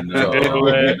 Oh, good. No,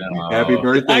 no. Happy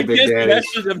birthday, I Big just Daddy.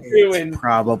 messaged him too, and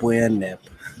Probably a nip.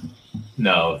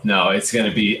 No, it's going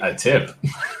to be a tip.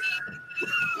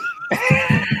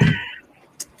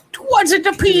 Was it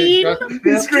the pee?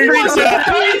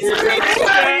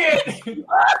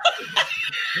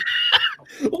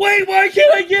 wait, why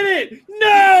can't I get it?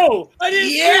 No, I didn't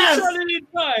Yes! screenshot it in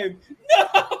time.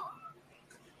 No.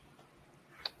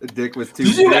 The dick was too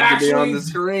Did you big to be actually- on the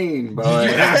screen, boy. You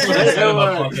actually said I'm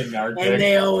a fucking nerd And dick.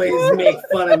 they always make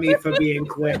fun of me for being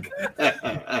quick. Look my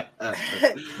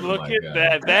at God.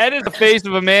 that. That is the face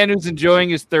of a man who's enjoying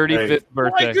his 35th Why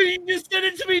birthday. couldn't you just send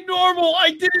it to me normal?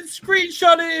 I didn't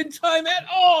screenshot it in time at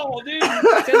all, dude. Send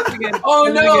it again. Oh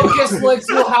Send it no! again. Guess what?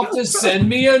 You'll have to send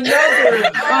me another.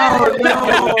 Oh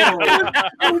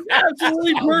It was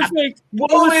absolutely perfect. Woe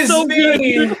was is so me.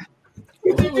 good.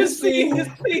 Woe Did you is just see me. his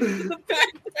face in the background?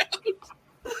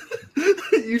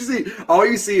 all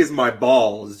you see is my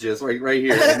balls just right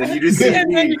here, and then you just see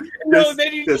And then, me.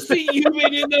 then you just see you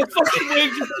in the fucking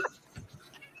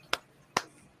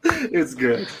wig. It's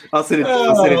good. I'll send it to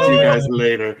you guys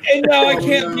later. And now I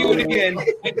can't view it again.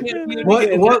 I can't view it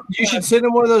again. What? You should send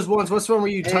him one of those ones. What's the one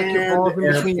where you tuck your balls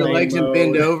in between your legs and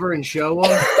bend over and show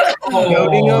them?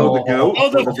 Goating them? The goat? Oh,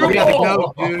 the fruit Yeah, the bowl.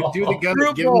 goat, dude. Do the goat.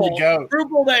 Fruit Give him the bowl. goat. Fruit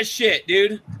bowl that shit,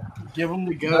 dude. Give him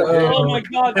the goat. Oh my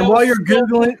god. And while you're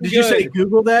Googling, did you say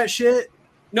Google that shit?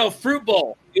 No, fruit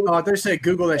bowl. Oh, I thought you said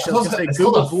Google that shit. I was gonna say It's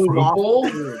Google called a blue fruit waffle. bowl?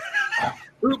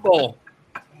 Fruit bowl.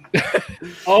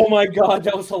 Oh my god,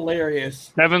 that was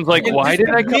hilarious. Kevin's like, why did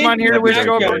I come on here to wish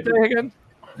you a birthday again?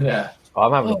 Yeah. Oh,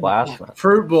 I'm having a blast, man.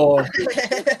 Fruit bowl.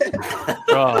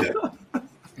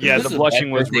 Yeah, This the is blushing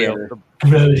the was best real.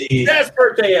 Really? Best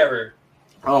birthday ever.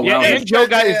 Oh, Yeah, wow. and Joe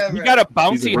got you got a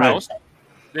He's bouncy a wreck. house.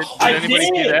 Did I anybody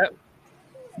see did. that?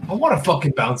 I want a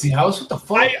fucking bouncy house. What the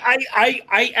fuck?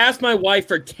 I asked my wife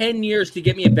for 10 years to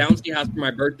get me a bouncy house for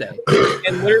my birthday.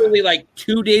 And literally like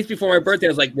 2 days before my birthday, I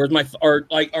was like, where's my or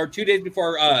 2 days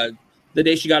before the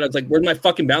day she got it, I was like, where's my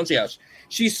fucking bouncy house?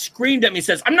 She screamed at me,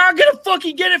 says, I'm not gonna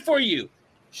fucking get it for you.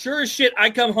 Sure as shit, I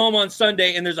come home on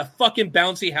Sunday and there's a fucking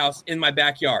bouncy house in my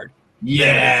backyard.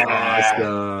 Yeah.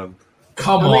 Awesome.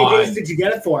 Come How many on. days did you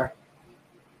get it for?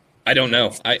 I don't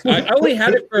know. I only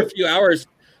had it for a few hours,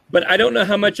 but I don't know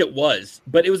how much it was.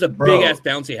 But it was a Bro. big ass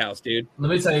bouncy house, dude. Let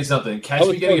me tell you something. Catch I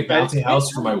was me getting a so bouncy house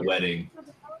for my wedding.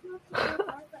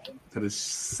 That is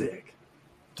sick.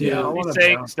 Dude, I want He's a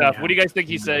saying bouncy stuff. house. What do you guys think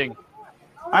he's saying?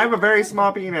 I have a very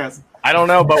small penis. I don't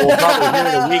know, but we'll probably hear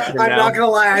it a week from I'm now. not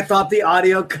gonna lie, I thought the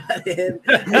audio cut in,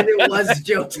 and it was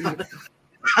Joe.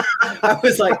 I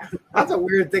was like, "That's a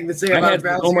weird thing to say I about had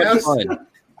a so bouncy much house." fun.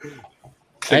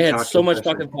 I had so much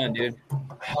fucking fun, dude.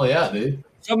 Hell yeah, dude.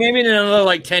 So maybe in another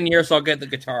like 10 years, I'll get the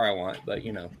guitar I want. But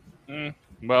you know,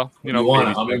 Well, You want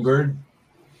a hummingbird?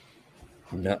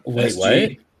 no, wait, SG?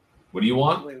 what? What do you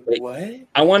want? Wait, What?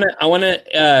 I want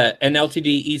an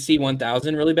LTD EC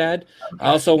 1000 really bad. I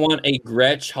also want a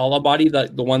Gretsch hollow body, the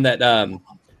one that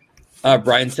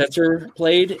Brian Setzer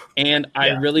played, and I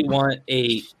really want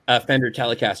a Fender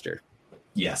Telecaster.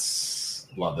 Yes.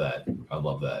 Love that. I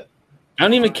love that. I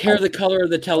don't even care the color of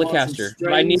the Telecaster,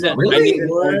 but I need that. I Really? need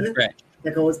Wood? Gretsch.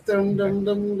 It goes dum dum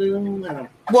dum dum. I don't-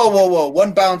 Whoa.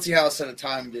 One bouncy house at a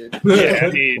time, dude. Yeah,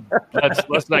 I mean,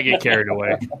 let's not get carried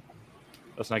away.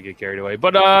 Let's not get carried away.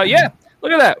 But yeah,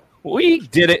 look at that. We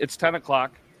did it. It's 10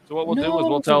 o'clock. So what we'll do is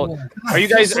we'll tell. Are you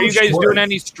guys doing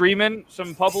any streaming?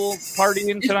 Some bubble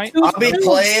partying tonight? I'll be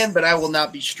playing, but I will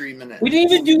not be streaming it. We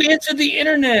didn't even do Answer the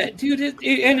Internet, dude.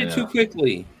 It ended too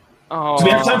quickly. Oh, So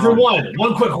we have time for one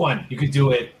quick one. You could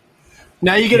do it.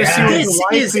 Now you get to see what This your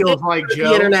wife is feels like, the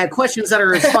Joe. internet questions that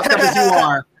are as fucked up as you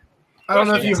are. I don't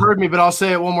know if you heard me, but I'll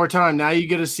say it one more time. Now you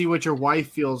get to see what your wife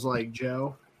feels like,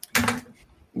 Joe.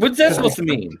 What's that supposed to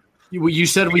mean? You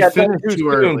said we got done finished too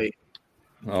too soon. early.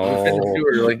 Oh, Too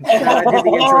early. I did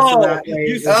the intro for that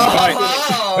way.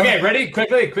 Oh, Okay, ready?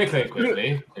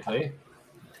 Quickly.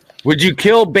 Would you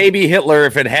kill baby Hitler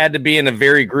if it had to be in a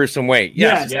very gruesome way?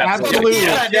 Yes, absolutely.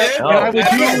 yeah, dude. And I would do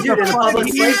it Dude, with in a public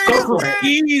fucking place, go for it.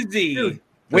 easy.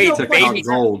 Wait, Take baby. out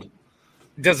gold.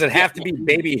 Does it have to be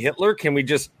baby Hitler? Can we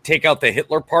just take out the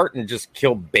Hitler part and just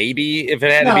kill baby if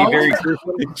it had to No. be very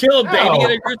gruesome? Kill a baby. No.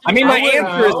 in a gruesome I mean, my way.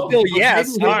 answer is still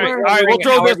yes. All right. We'll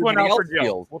throw this one out for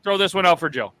Joe. We'll throw this one out for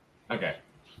Joe. Okay.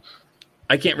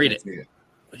 I can't read it.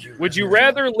 Would you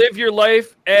rather live your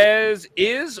life as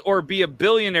is or be a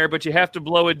billionaire, but you have to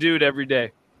blow a dude every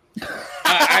day?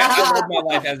 I live my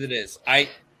life as it is.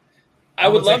 I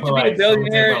would love to be a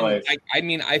billionaire. I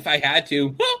mean, if I had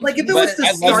to. Like if it But was the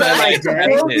I love start my of my life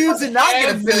day, as Bro, it is. dudes and not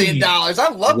get $1 billion. I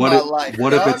love What my if, life.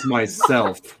 what if dog. it's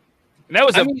myself? And that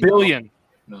was I a mean- billion.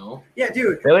 No. yeah,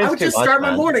 dude, Billion's I would too just much, start my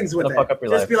man. mornings with It'll fuck up it.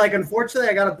 your Just life. be like, unfortunately,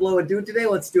 I got to blow a dude today.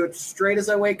 Let's do it straight as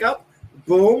I wake up.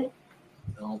 Boom,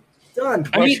 No. done.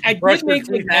 I mean, I brush did make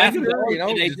your like teeth half after, an you know,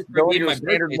 today just just go for to being your my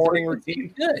standard birthday. morning So it's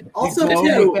routine. good. Also, Blow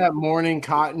too, with that morning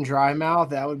cotton dry mouth,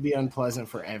 that would be unpleasant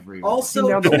for everyone. also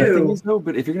Now, the only thing too. is, though,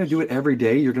 but if you're going to do it every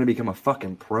day, you're going to become a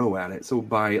fucking pro at it. So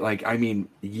by,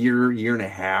 year and a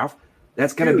half,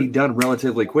 that's going to be done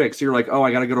relatively quick. So you're like, oh,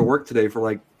 I got to go to work today for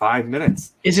like 5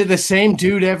 minutes Is it the same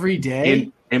dude every day?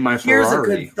 in my Here's a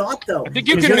Ferrari. good thought, though. I think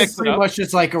you It's can just mix it pretty up. much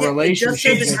just like a It just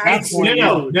relationship. doesn't At have that to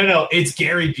point, be- No. It's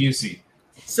Gary Busey.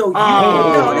 So you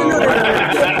Oh. no.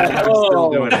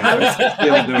 Still doing it.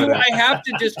 Still doing Do it. I have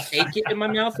to just take it in my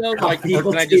mouth though? Like, or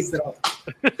People can I taste just it up.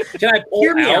 can I pull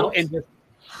Hear me out out. and just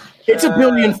It's $1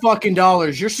 billion fucking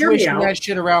dollars. You're Hear me swishing out. that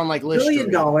shit around like $1 Listerine.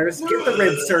 billion, get the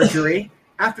rib surgery.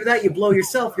 After that, you blow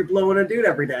yourself. You're blowing a dude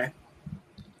every day.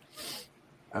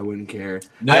 I wouldn't care.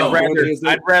 No.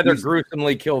 I'd rather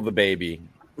gruesomely kill the baby.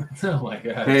 Oh my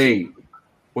god. Hey,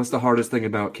 what's the hardest thing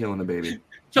about killing a baby?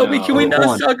 Toby, can we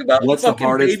not talk about what's the fucking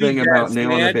hardest baby thing about deaths,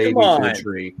 nailing man? a baby Come to a on.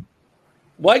 tree?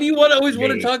 Why do you always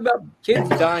want to talk about kids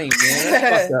dying, man?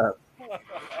 That's fucked up.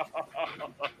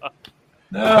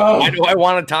 No. Why do I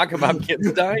want to talk about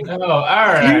kids dying? Oh, all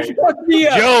right. You fucked me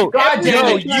up. Joe, God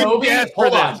damn it, you Toby. asked for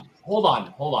Hold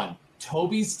on.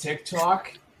 Toby's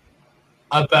TikTok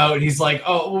about he's like,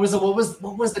 oh, what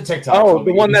was the TikTok? Oh,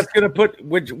 Toby? the one that's gonna put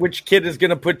which kid is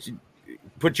gonna put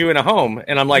you in a home,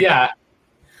 and I'm like, yeah,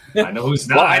 I know who's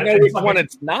not. well, I know which one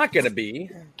it's not gonna be.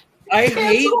 I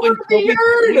hate when Toby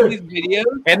sends these videos.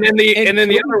 And then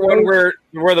the other one where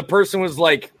the person was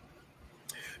like,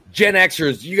 Gen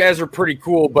Xers, you guys are pretty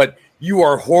cool, but you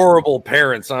are horrible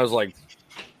parents. And I was like,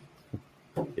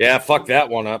 yeah, fuck that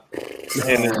one up.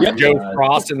 And Joe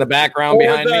Frost in the background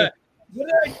behind me. What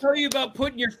did I tell you about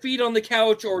putting your feet on the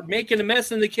couch or making a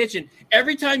mess in the kitchen?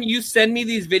 Every time you send me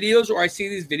these videos or I see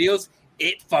these videos,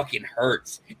 it fucking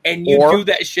hurts. And you do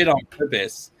that shit on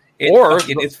purpose.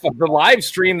 The live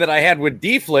stream that I had with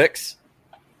D-Flix,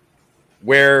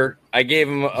 where I gave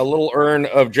him a little urn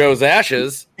of Joe's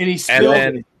ashes, and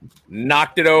then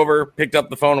knocked it over, picked up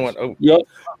the phone, and went, "Oh, yep,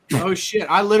 oh shit!"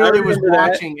 I literally was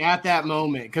watching at that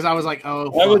moment because I was like,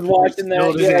 "Oh." I was watching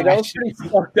that. Yeah, that was pretty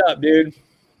fucked up, dude.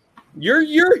 Your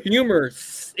humor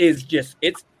is just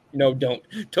don't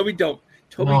Toby don't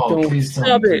please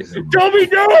stop don't, it, Toby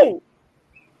don't.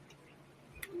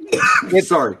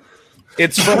 Sorry.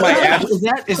 It's from my app. Is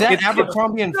that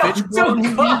Abercrombie and Fitch?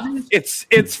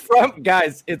 It's from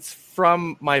guys. It's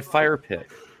from my fire pit.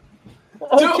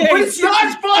 Okay, but it's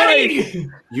not funny.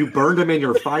 You burned him in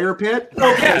your fire pit?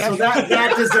 Okay, so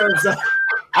that deserves a.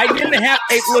 I didn't have.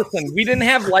 Hey, listen, we didn't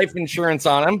have life insurance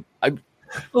on him. I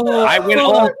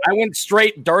went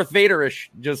straight Darth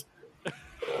Vader-ish. Just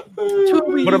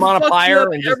Toby, put him on a fire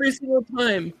and just every single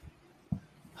time.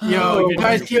 Yo, you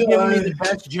guys keep giving me the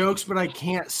best jokes, but I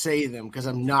can't say them because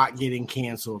I'm not getting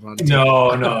canceled on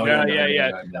No.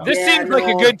 Yeah. This seems like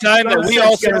a good time that we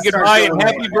all say goodbye and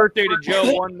happy birthday to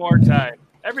Joe one more time.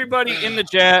 Everybody in the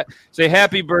chat, say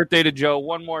happy birthday to Joe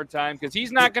one more time because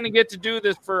he's not going to get to do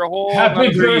this for a whole Happy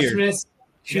year. Christmas.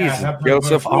 Jesus, happy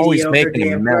Joseph, birthday. always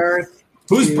making a mess.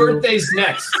 Whose birthday's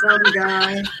next? Some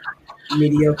guy.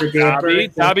 Mediocre day of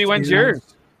birth. Dobby, when's yours?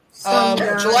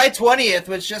 July 20th,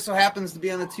 which just so happens to be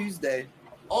on a Tuesday.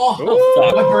 Oh,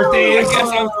 my birthday is. I guess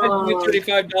I'm sending you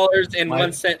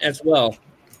 $35.01 as well.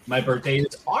 My birthday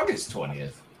is August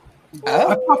 20th.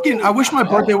 I wish my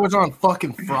birthday was on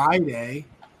fucking Friday.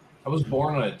 I was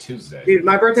born on a Tuesday. Dude,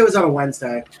 my birthday was on a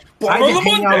Wednesday. I can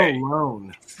hang out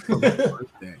alone for my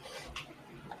birthday.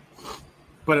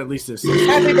 But at least this is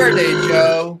Happy birthday,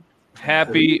 Joe.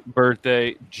 Happy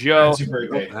birthday, Joe. Happy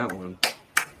birthday. That one.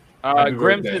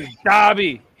 Grim says,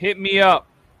 Dobby, hit me up.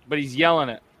 But he's yelling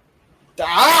it.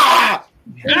 Ah!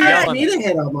 I need to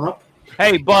hit him up.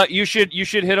 Hey, but you should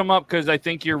hit him up because I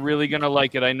think you're really going to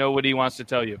like it. I know what he wants to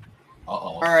tell you.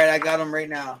 All right, I got him right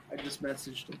now. I just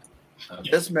messaged him.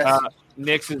 This message.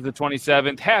 Nick's is the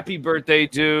 27th. Happy birthday,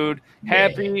 dude.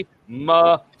 Happy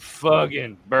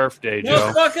motherfucking birthday,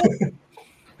 Joe.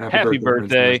 Happy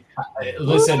birthday.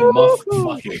 Listen, muff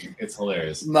fucking. It's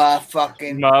hilarious. Muff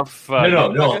fucking. No.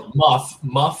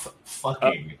 Muff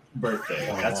fucking birthday.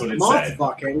 That's what it Moth said.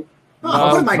 fucking.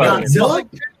 Oh, what am I, Godzilla?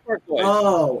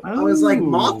 Oh, I was like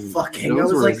moth fucking. I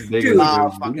was like, dude,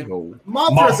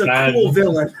 Mothra's a cool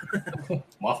villain.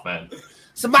 Mothman.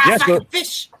 Some motherfucking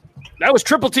fish. That was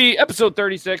Triple T, episode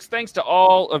 36. Thanks to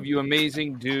all of you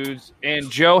amazing dudes. And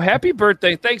Joe, happy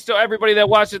birthday. Thanks to everybody that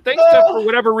watched it. Thanks to, for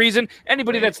whatever reason,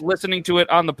 anybody that's listening to it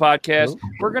on the podcast.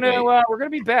 We're gonna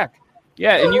be back.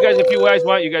 Yeah, and you guys, if you guys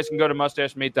want, you guys can go to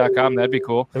mustachemate.com. That'd be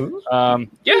cool.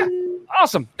 Yeah,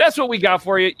 awesome. That's what we got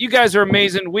for you. You guys are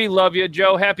amazing. We love you.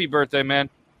 Joe, happy birthday, man.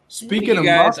 Speaking of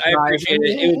guys, muff, I appreciate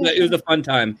it. It was a fun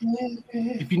time.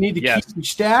 If you need to keep your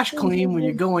stash clean when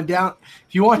you're going down,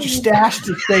 if you want your stash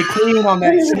to stay clean on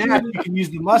that snatch, you can use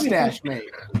the mustache mate.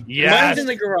 Mine's in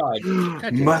the garage.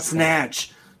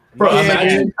 Mustache. Bro,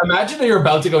 imagine that you're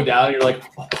about to go down and you're like,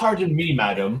 pardon me,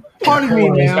 madam. Pardon me,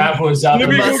 ma'am. Let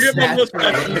me go get my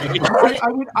mustache.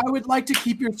 I would like to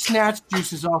keep your snatch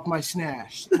juices off my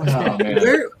snash. Oh,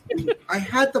 man. I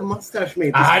had the mustache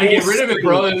made. I had to get rid of it,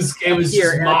 bro. It was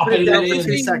just mopping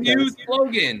it in. New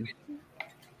slogan.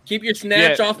 Keep your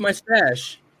snatch off my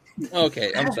stash.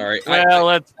 Okay, I'm sorry. Well,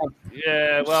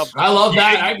 I love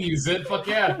that. I use it. Fuck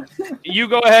yeah. You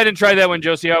go ahead and try that one,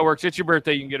 Joe. See how it works. It's your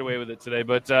birthday. You can get away with it today.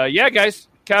 But yeah, guys,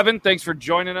 Kevin, thanks for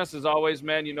joining us as always,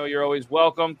 man. You know you're always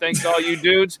welcome. Thanks to all you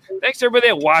dudes. Thanks to everybody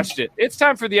that watched it. It's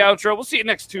time for the outro. We'll see you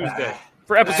next Tuesday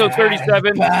for episode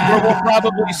 37, where we'll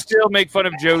probably still make fun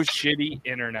of Joe's shitty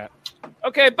internet.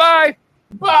 Okay, bye.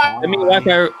 Bye. Let me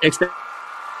Wi-Fi extend.